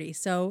entirety.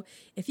 So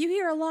if you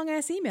hear a long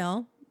ass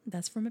email,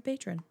 that's from a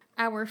patron.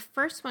 Our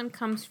first one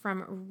comes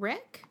from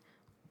Rick.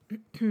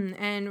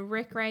 And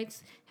Rick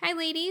writes, "Hi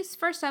ladies,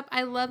 first up,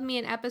 I love me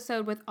an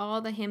episode with all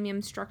the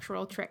Him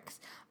structural tricks.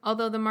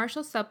 Although the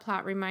Marshall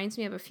subplot reminds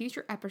me of a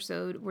future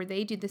episode where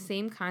they do the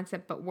same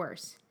concept but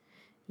worse."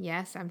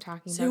 Yes, I'm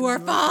talking about True or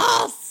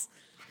false?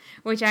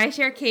 which I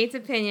share Kate's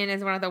opinion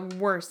is one of the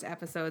worst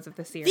episodes of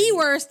the series.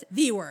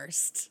 The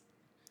worst.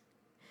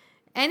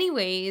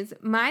 Anyways,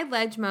 my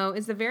Legmo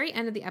is the very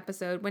end of the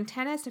episode when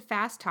Ted has to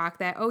fast talk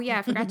that, oh yeah,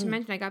 I forgot to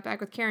mention I got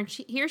back with Karen.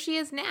 Here she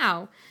is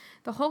now.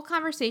 The whole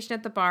conversation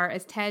at the bar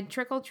as Ted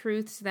trickle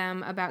truths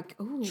them about...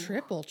 Ooh.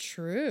 Triple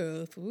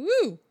truth.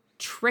 Ooh.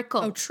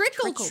 Trickle. Oh,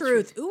 trickle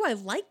truth. Ooh, I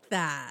like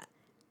that.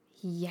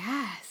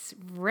 Yes.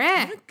 What a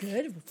Rick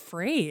good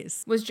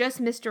phrase. was just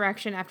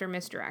misdirection after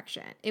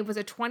misdirection. It was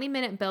a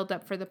 20-minute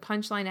buildup for the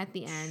punchline at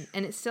the end,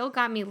 and it still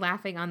got me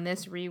laughing on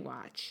this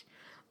rewatch.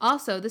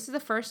 Also, this is the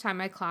first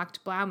time I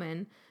clocked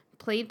Blauman,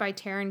 played by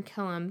Taran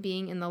Killam,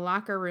 being in the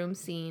locker room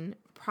scene,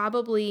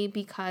 probably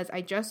because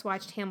I just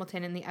watched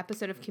Hamilton in the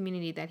episode of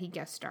Community that he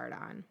guest starred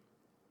on.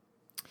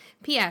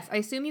 P.S. I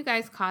assume you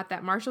guys caught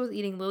that Marshall was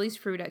eating Lily's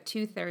fruit at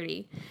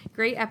 2:30.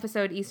 Great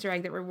episode Easter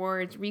egg that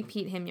rewards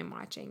repeat him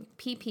watching.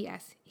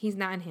 P.P.S. He's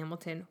not in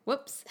Hamilton.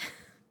 Whoops.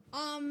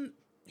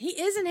 He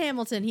is in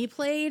Hamilton. He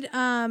played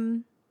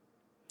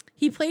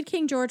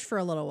King George for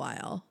a little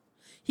while.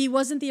 He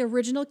wasn't the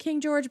original King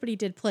George, but he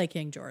did play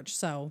King George.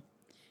 So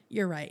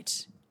you're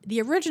right.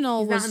 The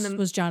original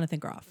was Jonathan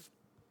Groff.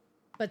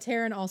 But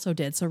Taran also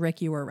did. So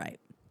Rick, you were right.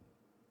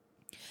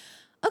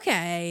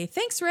 Okay.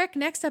 Thanks, Rick.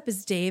 Next up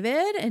is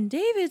David. And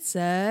David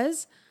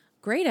says,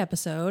 great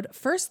episode.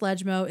 First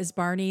Legmo is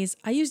Barney's,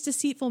 I use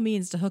deceitful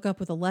means to hook up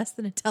with a less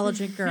than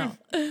intelligent girl.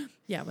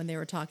 Yeah, when they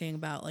were talking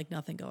about like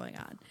nothing going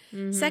on.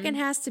 Mm-hmm. Second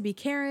has to be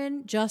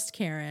Karen, just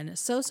Karen.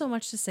 So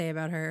much to say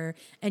about her.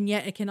 And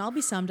yet it can all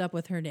be summed up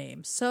with her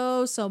name.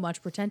 So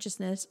much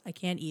pretentiousness. I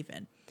can't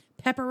even.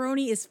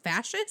 Pepperoni is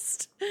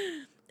fascist?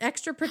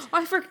 Extra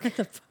I forgot. What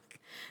the fuck?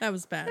 That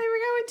was bad. I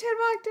forgot when Ted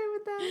walked in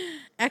with that.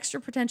 Extra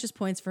pretentious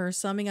points for her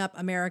summing up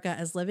America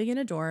as living in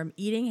a dorm,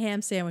 eating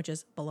ham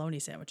sandwiches, bologna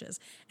sandwiches,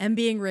 and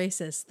being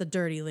racist, the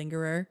dirty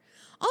lingerer.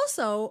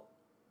 Also,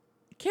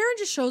 Karen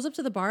just shows up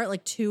to the bar at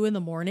like 2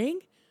 a.m.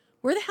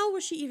 Where the hell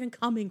was she even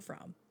coming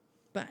from?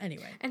 But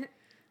anyway. And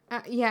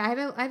yeah, I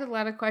had a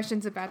lot of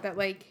questions about that,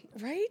 like,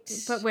 right?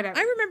 But whatever.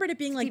 I remembered it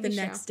being like TV the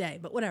show. next day,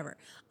 but whatever.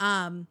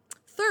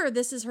 Third,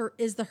 this is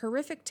the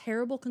horrific,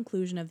 terrible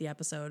conclusion of the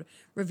episode,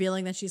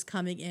 revealing that she's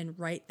coming in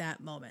right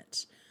that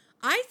moment.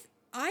 I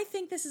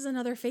think this is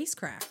another face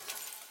crack.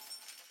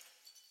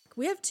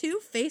 We have 2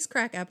 face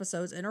crack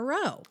episodes in a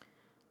row.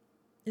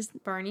 Is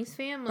Barney's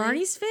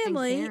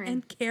family.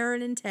 and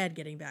Karen and Ted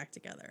getting back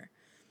together.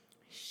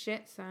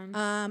 Shit, son.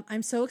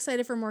 I'm so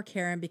excited for more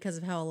Karen because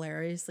of how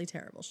hilariously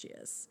terrible she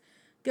is.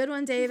 Good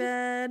one,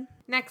 David.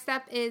 Next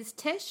up is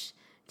Tish.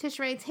 Tish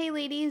writes, "Hey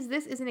ladies,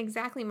 this isn't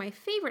exactly my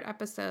favorite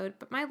episode,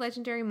 but my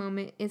legendary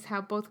moment is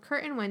how both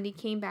Kurt and Wendy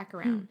came back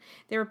around.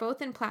 They were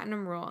both in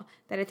Platinum Rule.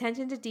 That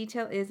attention to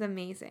detail is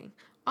amazing.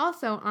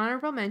 Also,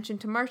 honorable mention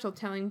to Marshall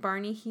telling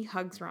Barney he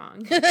hugs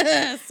wrong.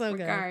 So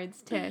good.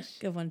 Regards, Tish."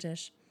 Good one,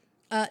 Tish.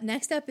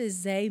 Next up is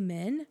Zay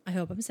Min. I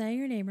hope I'm saying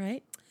your name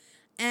right.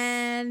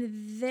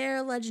 And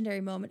their legendary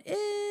moment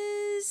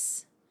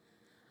is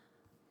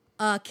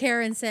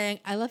Karen saying,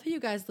 I love how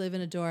you guys live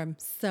in a dorm.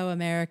 So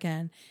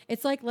American.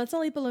 It's like, let's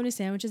all eat bologna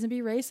sandwiches and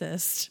be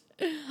racist.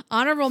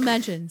 Honorable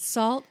mention,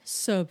 Salt,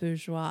 so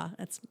bourgeois.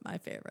 That's my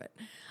favorite.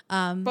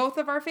 Both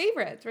of our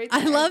favorites, right there.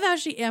 I love how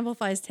she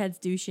amplifies Ted's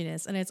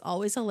douchiness, and it's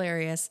always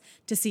hilarious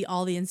to see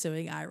all the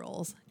ensuing eye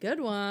rolls.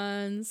 Good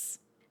ones.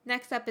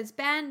 Next up is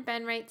Ben.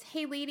 Ben writes,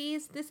 hey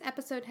ladies, this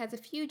episode has a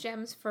few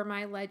gems for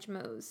my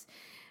Legmos.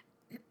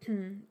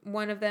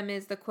 One of them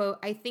is the quote,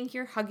 I think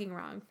you're hugging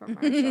wrong, from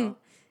Marshall.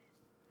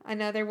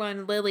 Another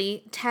one,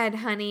 Lily, Ted,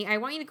 honey, I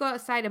want you to go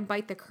outside and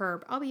bite the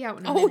curb. I'll be out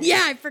in a minute. Oh,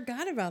 yeah, I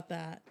forgot about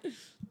that.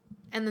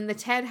 And then the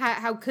Ted,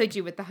 how could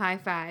you, with the high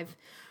five.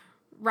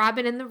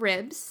 Robin and the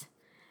ribs.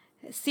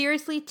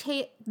 Seriously,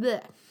 Ted,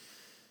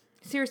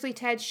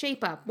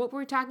 shape up. What were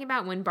we talking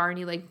about when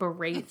Barney, like,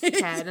 berates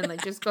Ted and,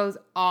 like, just goes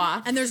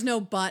off? And there's no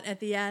but at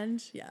the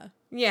end. Yeah.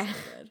 Yeah. So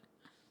good.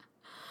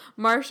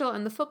 Marshall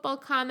and the football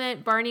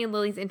comment, Barney and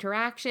Lily's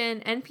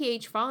interaction,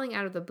 NPH falling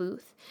out of the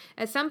booth.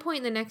 At some point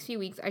in the next few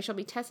weeks, I shall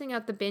be testing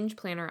out the binge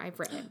planner I've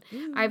written.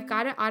 I've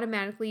got to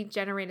automatically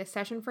generate a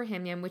session for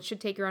Himyam, which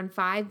should take around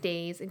 5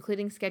 days,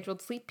 including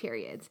scheduled sleep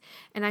periods.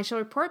 And I shall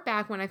report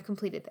back when I've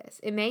completed this.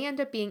 It may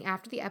end up being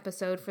after the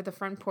episode for the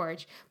front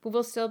porch, but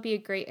will still be a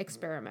great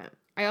experiment.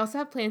 I also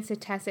have plans to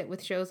test it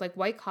with shows like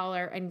White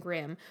Collar and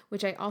Grimm,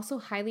 which I also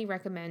highly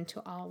recommend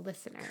to all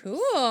listeners.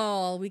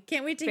 Cool. We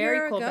can't wait to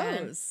hear how it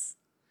goes.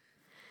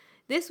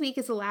 This week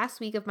is the last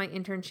week of my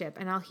internship,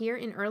 and I'll hear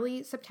in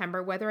early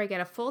September whether I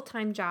get a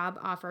full-time job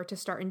offer to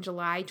start in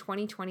July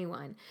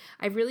 2021.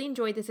 I've really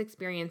enjoyed this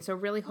experience, so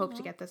really hope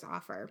to get this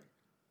offer.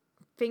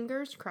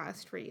 Fingers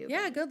crossed for you.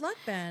 Yeah, good luck,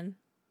 Ben.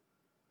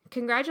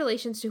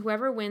 Congratulations to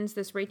whoever wins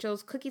this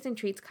Rachel's Cookies and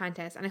Treats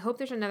contest, and I hope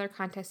there's another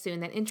contest soon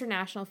that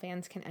international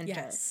fans can enter.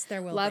 Yes,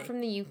 there will Love be.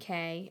 from the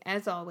UK,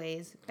 as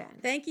always, Ben.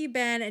 Thank you,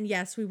 Ben. And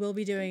yes, we will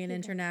be doing an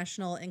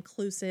international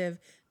inclusive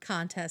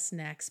contest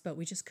next, but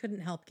we just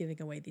couldn't help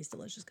giving away these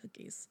delicious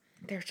cookies.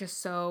 They're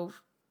just so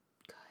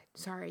good.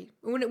 Sorry.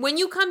 When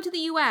you come to the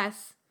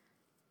US,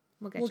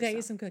 we'll get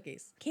you some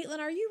cookies. Caitlin,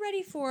 are you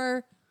ready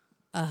for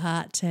a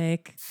hot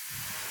take?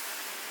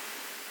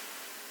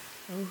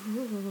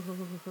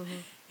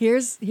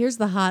 Here's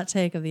the hot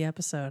take of the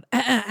episode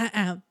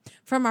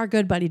from our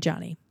good buddy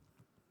Johnny.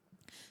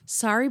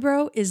 Sorry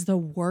Bro is the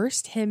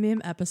worst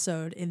Himyam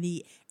episode in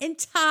the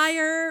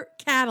entire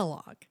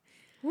catalog.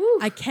 Woo.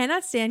 I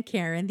cannot stand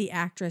Karen, the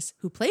actress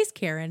who plays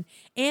Karen,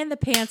 and the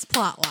pants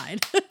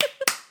plotline.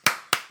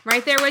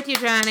 Right there with you,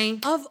 Johnny.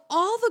 Of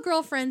all the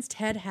girlfriends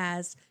Ted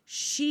has,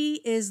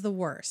 she is the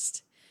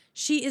worst.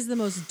 She is the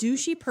most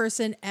douchey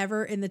person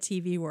ever in the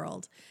TV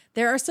world.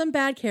 There are some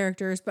bad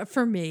characters, but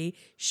for me,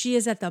 she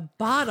is at the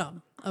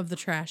bottom of the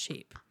trash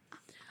heap.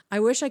 I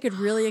wish I could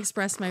really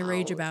express my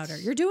rage about her.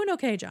 You're doing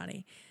okay,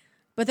 Johnny.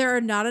 But there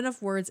are not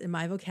enough words in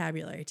my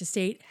vocabulary to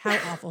state how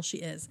awful she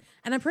is.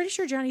 And I'm pretty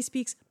sure Johnny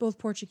speaks both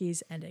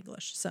Portuguese and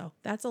English, so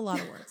that's a lot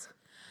of words.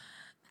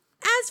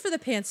 As for the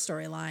pants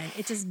storyline,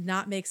 it does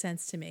not make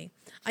sense to me.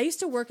 I used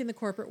to work in the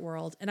corporate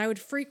world, and I would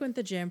frequent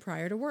the gym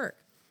prior to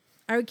work.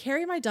 I would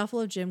carry my duffel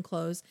of gym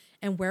clothes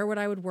and wear what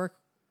I would work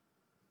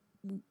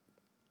in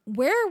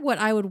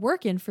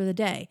for the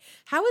day.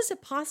 How is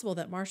it possible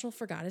that Marshall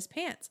forgot his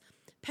pants?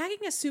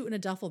 Packing a suit in a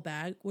duffel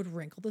bag would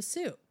wrinkle the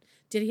suit.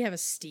 Did he have a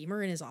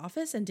steamer in his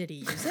office and did he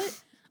use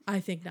it? I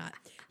think not.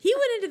 He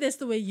went into this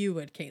the way you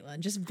would,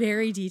 Caitlin, just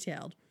very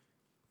detailed.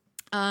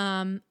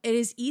 It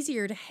is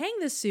easier to hang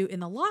the suit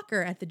in the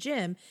locker at the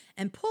gym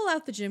and pull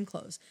out the gym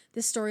clothes.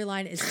 This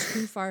storyline is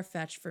too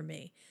far-fetched for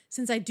me.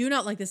 Since I do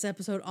not like this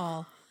episode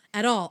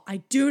at all, I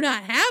do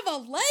not have a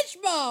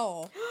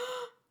Legmo.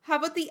 How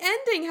about the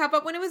ending? How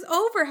about when it was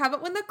over? How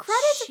about when the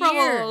credits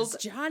Cheers, rolled?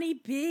 Johnny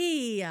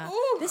B.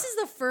 Ooh. This is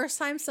the first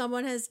time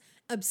someone has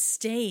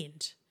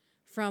abstained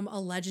from a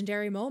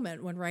legendary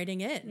moment when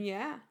writing in.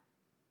 Yeah.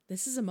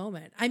 This is a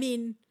moment. I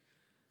mean,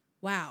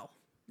 wow.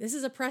 This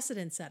is a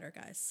precedent setter,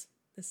 guys.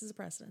 This is a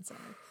precedent setter.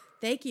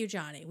 Thank you,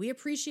 Johnny. We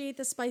appreciate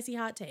the spicy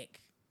hot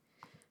take.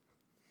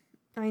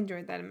 I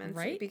enjoyed that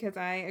immensely, right? Because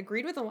I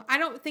agreed with I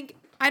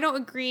don't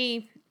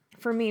agree.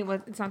 For me,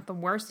 it's not the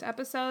worst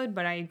episode,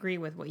 but I agree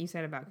with what you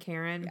said about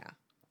Karen. Yeah.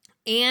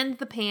 And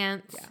the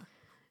pants.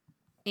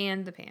 Yeah.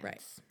 And the pants.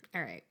 Right.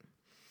 All right.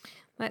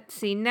 Let's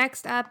see.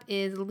 Next up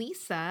is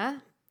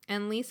Lisa.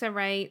 And Lisa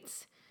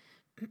writes,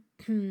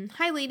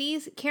 hi,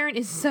 ladies. Karen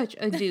is such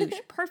a douche.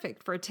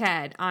 Perfect for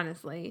Ted,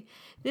 honestly.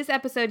 This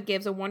episode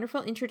gives a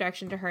wonderful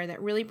introduction to her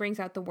that really brings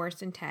out the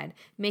worst in Ted,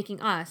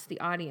 making us, the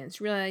audience,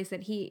 realize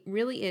that he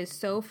really is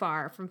so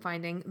far from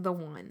finding the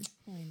one.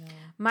 I know.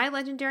 My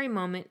legendary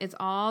moment is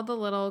all the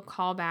little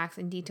callbacks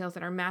and details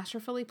that are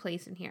masterfully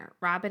placed in here.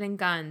 Robin and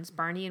Guns,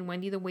 Barney and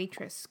Wendy the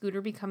waitress,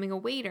 Scooter becoming a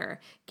waiter,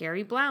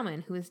 Gary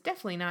Blauman, who is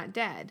definitely not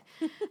dead.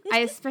 I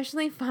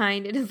especially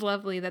find it is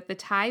lovely that the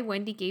tie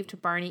Wendy gave to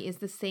Barney is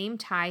the same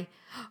tie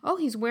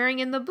he's wearing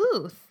in the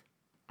booth.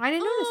 I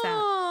didn't notice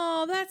that.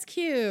 Oh, that's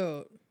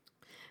cute.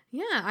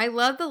 Yeah, I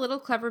love the little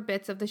clever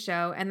bits of the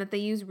show and that they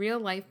use real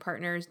life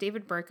partners,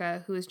 David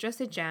Burka, who is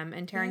just a gem,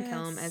 and Taran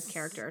Killam as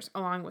characters,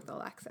 along with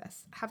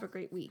Alexis. Have a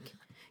great week.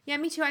 Yeah,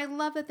 me too. I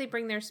love that they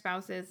bring their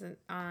spouses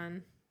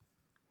on.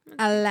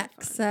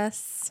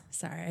 Alexis.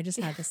 Sorry, I just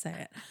had to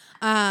say it.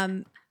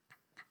 That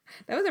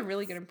was a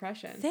really good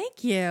impression.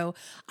 Thank you.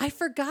 I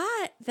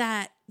forgot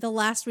that the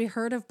last we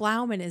heard of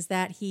Blauman is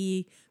that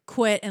he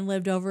quit and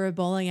lived over a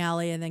bowling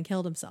alley and then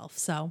killed himself.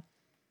 So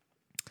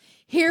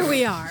here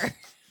we are.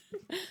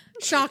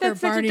 Shocker.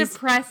 That's such a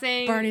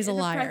depressing. Barney's a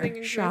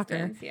liar.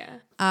 Shocker.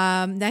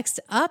 Yeah.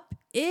 Next up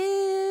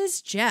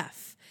is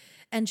Jeff.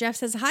 And Jeff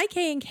says, hi,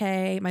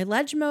 K&K. My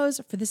Legmos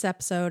for this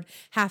episode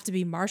have to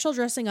be Marshall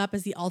dressing up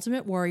as the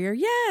Ultimate Warrior.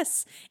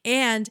 Yes.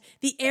 And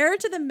the heir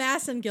to the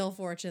Massengill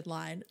fortune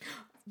line.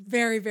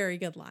 Very, very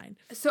good line.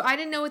 So I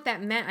didn't know what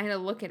that meant. I had to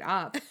look it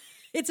up.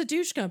 It's a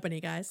douche company,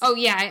 guys. Oh,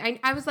 yeah.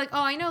 I was like,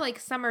 oh, I know like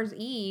Summer's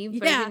Eve,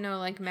 but I didn't know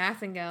like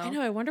Massengill. I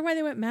know. I wonder why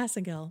they went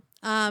Massengill.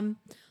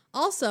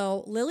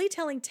 Also, Lily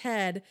telling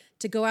Ted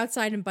to go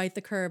outside and bite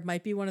the curb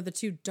might be one of the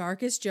two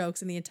darkest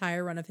jokes in the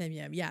entire run of Him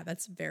Yim. Yeah,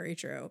 that's very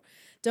true.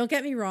 Don't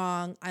get me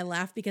wrong. I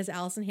laughed because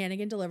Allison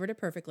Hannigan delivered it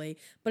perfectly,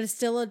 but it's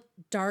still a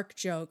dark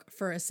joke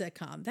for a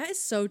sitcom. That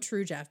is so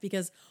true, Jeff,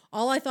 because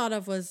all I thought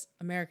of was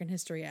American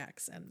History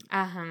X, and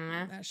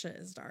that shit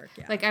is dark.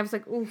 Yeah, like I was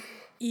like, ooh,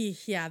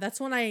 yeah. That's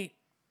when I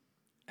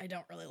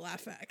don't really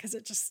laugh at because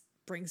it just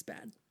brings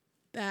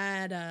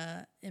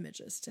bad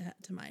images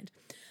to mind.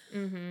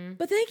 Mm-hmm.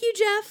 But thank you,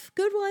 Jeff.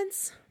 Good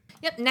ones.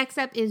 Yep. Next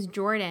up is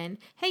Jordan.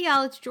 Hey,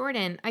 y'all, it's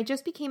Jordan. I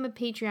just became a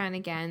Patreon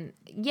again.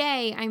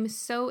 Yay. I'm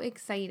so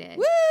excited.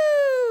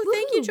 Woo!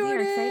 Thank you, Jordan.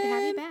 We're excited to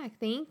have you back.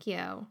 Thank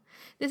you.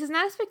 This is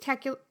not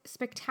a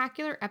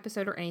spectacular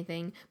episode or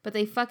anything, but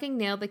they fucking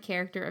nailed the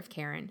character of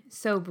Karen.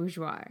 So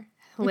bourgeois.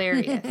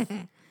 Hilarious.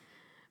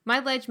 My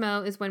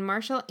Legmo is when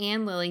Marshall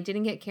and Lily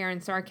didn't get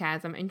Karen's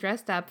sarcasm and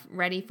dressed up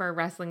ready for a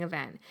wrestling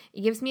event.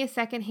 It gives me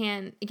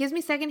secondhand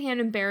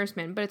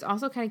embarrassment, but it's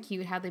also kind of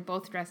cute how they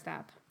both dressed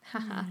up.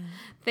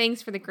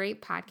 Thanks for the great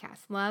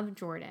podcast. Love,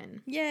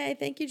 Jordan. Yay,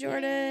 thank you,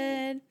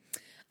 Jordan.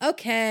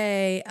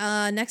 Okay,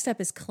 next up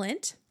is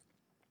Clint.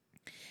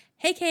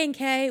 Hey,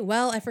 K&K.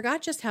 Well, I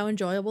forgot just how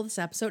enjoyable this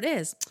episode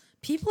is.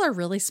 People are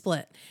really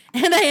split.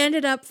 And I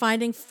ended up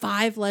finding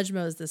 5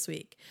 Legmos this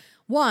week.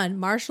 1,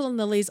 Marshall and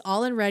Lily's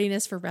all in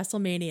readiness for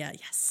WrestleMania.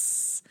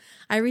 Yes.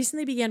 I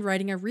recently began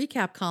writing a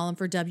recap column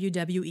for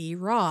WWE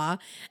Raw,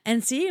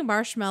 and seeing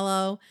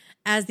Marshmallow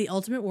as the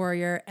Ultimate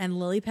Warrior and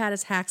Lily Pad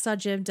as Hacksaw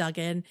Jim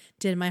Duggan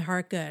did my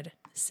heart good.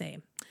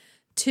 Same.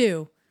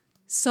 2,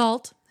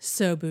 Salt,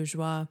 so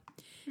bourgeois.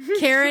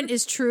 Karen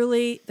is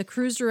truly the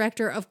cruise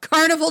director of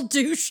Carnival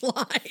Douche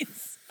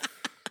Lines.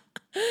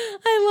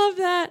 I love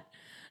that.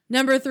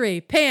 Number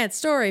 3, Pants,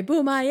 Story,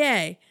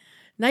 Boom-Aye.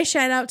 Nice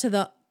shout out to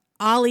the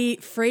Ollie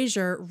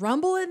Frazier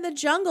Rumble in the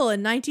Jungle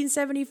in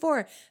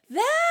 1974.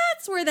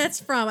 That's where that's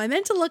from. I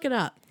meant to look it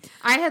up.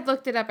 I had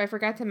looked it up. I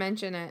forgot to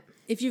mention it.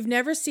 If you've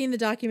never seen the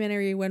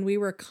documentary When We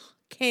Were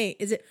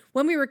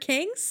When We Were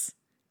Kings?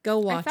 Go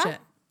watch it.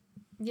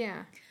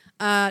 Yeah.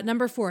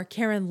 Number 4,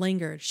 Karen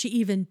lingered. She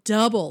even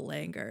double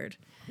lingered.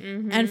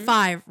 Mm-hmm. And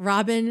 5,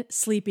 Robin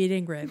sleep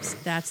eating ribs.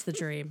 That's the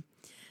dream.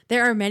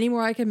 There are many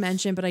more I could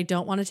mention, but I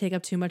don't want to take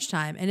up too much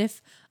time. And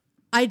if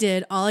I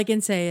did, all I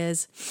can say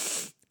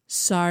is,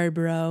 sorry,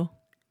 bro.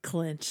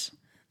 Clint.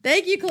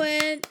 Thank you,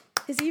 Clint.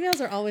 His emails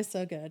are always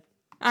so good.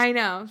 I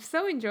know.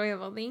 So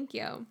enjoyable. Thank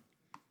you.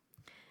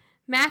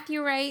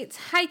 Matthew writes,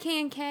 hi,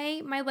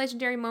 K&K. My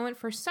legendary moment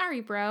for sorry,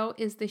 bro,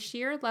 is the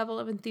sheer level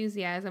of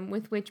enthusiasm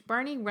with which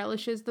Barney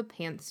relishes the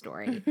Pants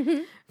story.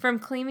 From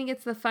claiming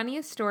it's the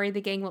funniest story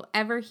the gang will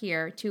ever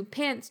hear to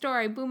Pants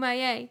story,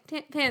 boom-aye,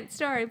 Pants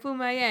story,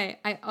 boom-aye.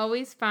 I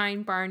always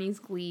find Barney's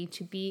glee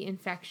to be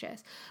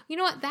infectious. You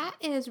know what? That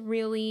is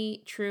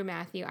really true,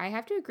 Matthew. I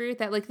have to agree with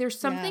that. Like, there's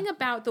something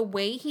about the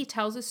way he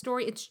tells a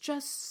story. It's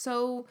just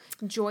so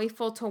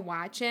joyful to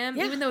watch him,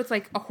 even though it's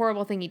like a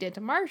horrible thing he did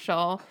to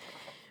Marshall.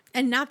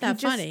 And not that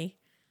funny.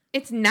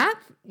 It's not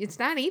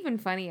even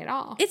funny at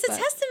all. It's a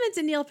testament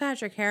to Neil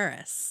Patrick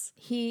Harris.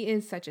 He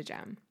is such a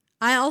gem.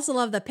 I also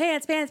love the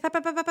pants, pa,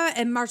 pa, pa, pa,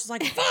 and Marshall's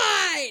like,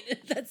 fine!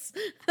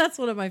 That's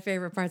one of my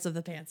favorite parts of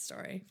the Pants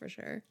story, for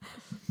sure.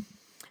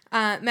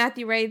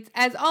 Matthew writes,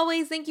 as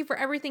always, thank you for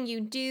everything you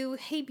do.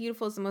 Hey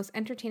Beautiful is the most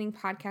entertaining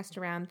podcast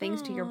around,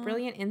 thanks to your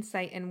brilliant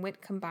insight and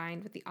wit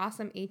combined with the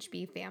awesome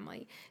HB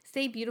family.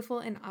 Stay beautiful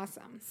and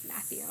awesome,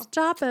 Matthew.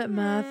 Stop it,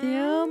 Matthew.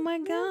 Oh my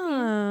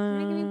God.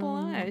 Making me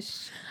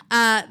blush.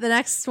 The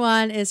next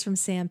one is from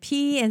Sam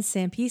P. And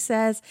Sam P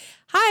says,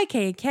 hi,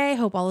 K&K.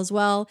 Hope all is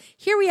well.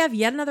 Here we have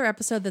yet another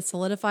episode that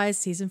solidifies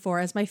season 4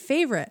 as my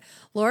favorite.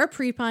 Laura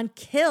Prepon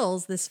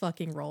kills this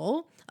fucking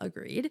role.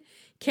 Agreed.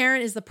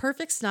 Karen is the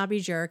perfect snobby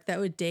jerk that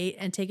would date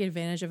and take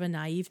advantage of a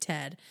naive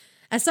Ted.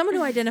 As someone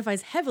who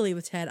identifies heavily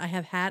with Ted, I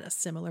have had a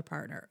similar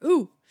partner.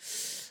 Ooh.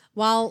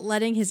 While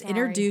letting his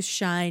inner deuce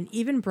shine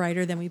even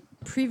brighter than we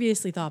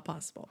previously thought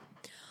possible.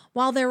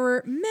 While there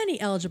were many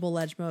eligible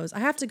Legmos, I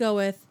have to go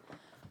with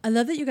I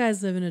love that you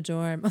guys live in a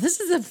dorm. Oh, this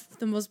is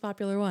the most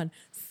popular one.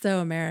 So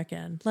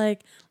American.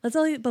 Like, let's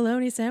all eat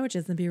bologna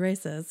sandwiches and be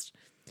racist.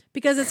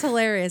 Because it's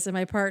hilarious, and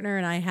my partner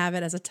and I have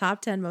it as a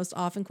top 10 most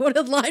often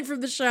quoted line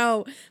from the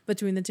show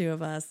between the two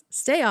of us.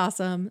 Stay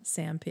awesome,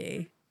 Sam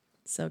P.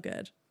 So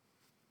good.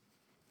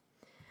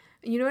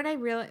 You know what I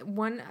really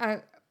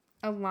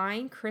a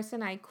line Chris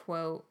and I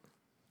quote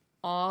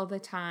all the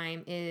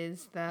time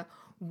is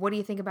what do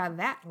you think about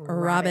that,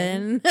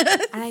 Robin?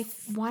 And I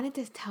wanted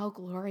to tell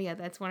Gloria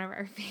that's one of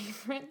our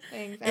favorite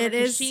things ever, it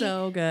is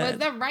so good. Was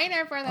the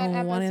writer for that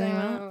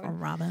episode.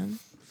 Robin.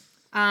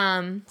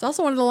 It's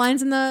also one of the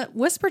lines in the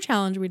Whisper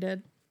Challenge we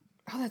did.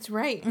 Oh, that's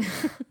right.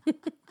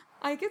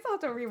 I guess I'll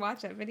have to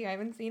rewatch that video. I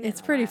haven't seen it. It's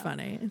pretty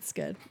funny. It's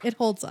good. It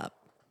holds up.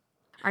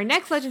 Our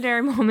next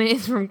legendary moment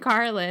is from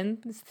Carlin.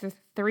 This is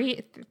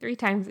third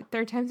time's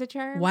the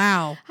charm.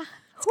 Wow.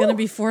 It's going to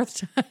be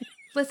fourth time.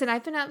 Listen,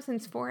 I've been up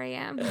since 4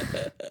 a.m.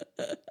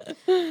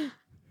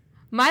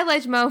 My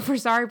ledge mo for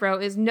Sorry Bro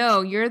is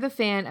no, you're the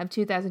fan of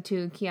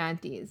 2002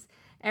 Chianti's.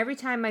 Every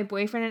time my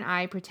boyfriend and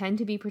I pretend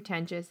to be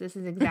pretentious, this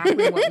is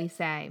exactly what we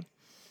say.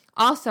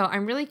 Also,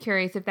 I'm really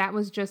curious if that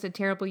was just a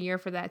terrible year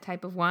for that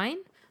type of wine.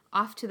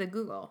 Off to the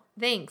Google.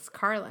 Thanks,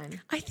 Carlin.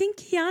 I think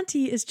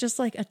Chianti is just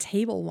like a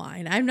table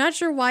wine. I'm not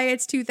sure why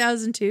it's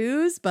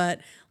 2002s,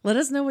 but let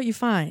us know what you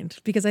find.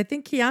 Because I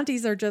think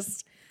Chiantis are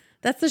just,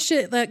 that's the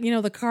shit that,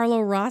 the Carlo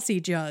Rossi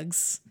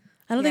jugs.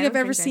 I don't think I've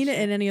ever seen it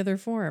in any other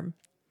form.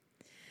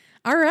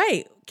 All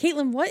right.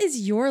 Caitlin, what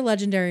is your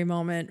legendary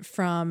moment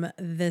from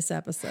this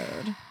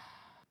episode?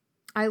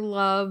 I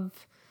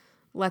love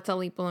Let's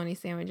All Eat Bologna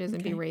Sandwiches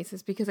and Be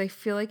Racist because I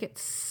feel like it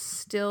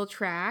still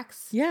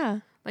tracks.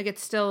 Yeah. Like it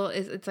still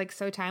is, it's like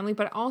so timely,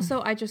 but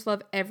also I just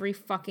love every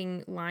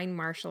fucking line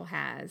Marshall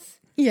has.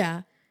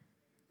 Yeah.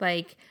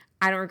 Like,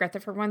 I don't regret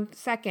that for 1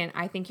 second.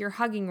 I think you're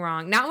hugging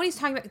wrong. Not when he's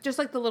talking about, just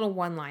like the little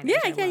one-line.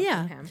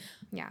 Yeah.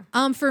 Yeah.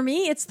 For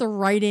me, it's the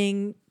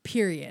writing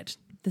period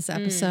this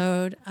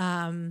episode.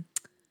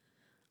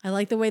 I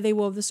like the way they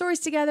wove the stories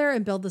together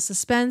and build the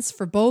suspense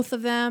for both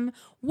of them.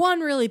 One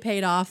really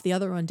paid off, the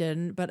other one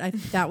didn't, but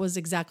that was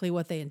exactly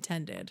what they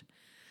intended.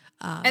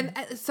 And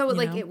so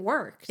like it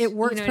worked. It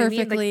worked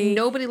perfectly. I mean? Like,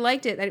 nobody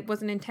liked it. That it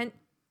wasn't intent.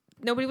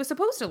 Nobody was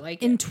supposed to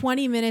like it. In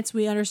 20 minutes,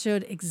 we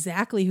understood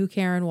exactly who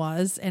Karen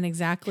was and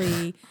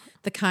exactly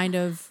the kind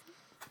of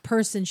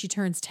person she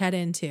turns Ted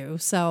into.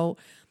 So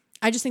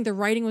I just think the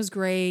writing was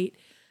great.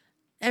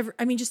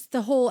 Just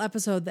the whole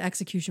episode, the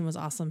execution was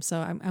awesome.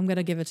 So I'm going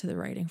to give it to the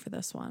writing for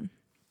this one.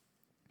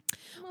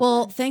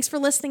 Well, thanks for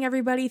listening,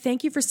 everybody.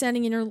 Thank you for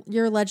sending in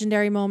your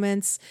legendary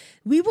moments.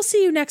 We will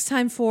see you next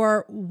time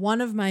for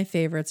one of my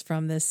favorites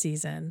from this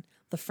season,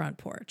 The Front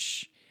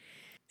Porch.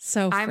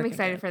 So I'm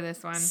excited good. For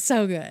this one.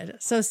 So good.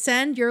 So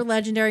send your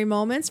legendary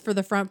moments for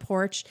The Front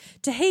Porch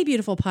to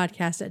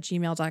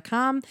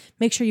heybeautifulpodcast@gmail.com.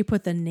 Make sure you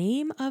put the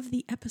name of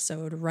the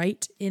episode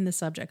right in the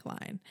subject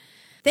line.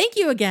 Thank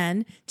you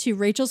again to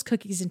Rachel's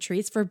Cookies and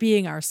Treats for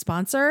being our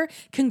sponsor.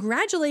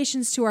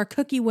 Congratulations to our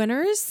cookie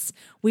winners.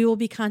 We will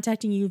be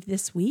contacting you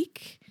this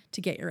week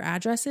to get your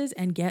addresses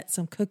and get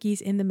some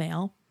cookies in the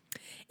mail.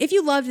 If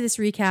you loved this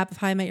recap of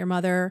How I Met Your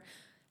Mother,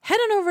 head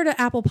on over to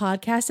Apple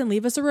Podcasts and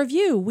leave us a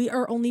review. We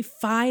are only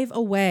 5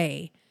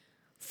 away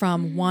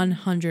from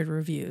 100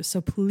 reviews. So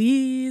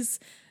please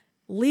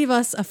leave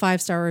us a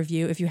 5-star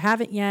review. If you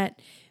haven't yet,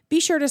 be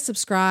sure to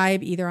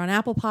subscribe either on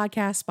Apple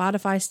Podcasts,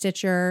 Spotify,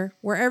 Stitcher,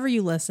 wherever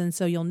you listen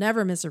so you'll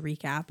never miss a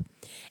recap.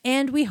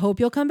 And we hope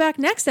you'll come back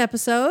next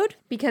episode.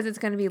 Because it's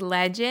going to be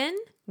legend.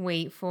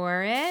 Wait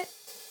for it.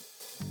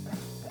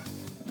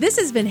 This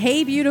has been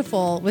Hey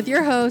Beautiful with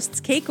your hosts,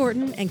 Kate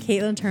Gorton and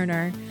Caitlin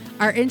Turner.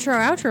 Our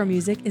intro-outro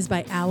music is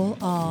by Owl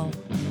All.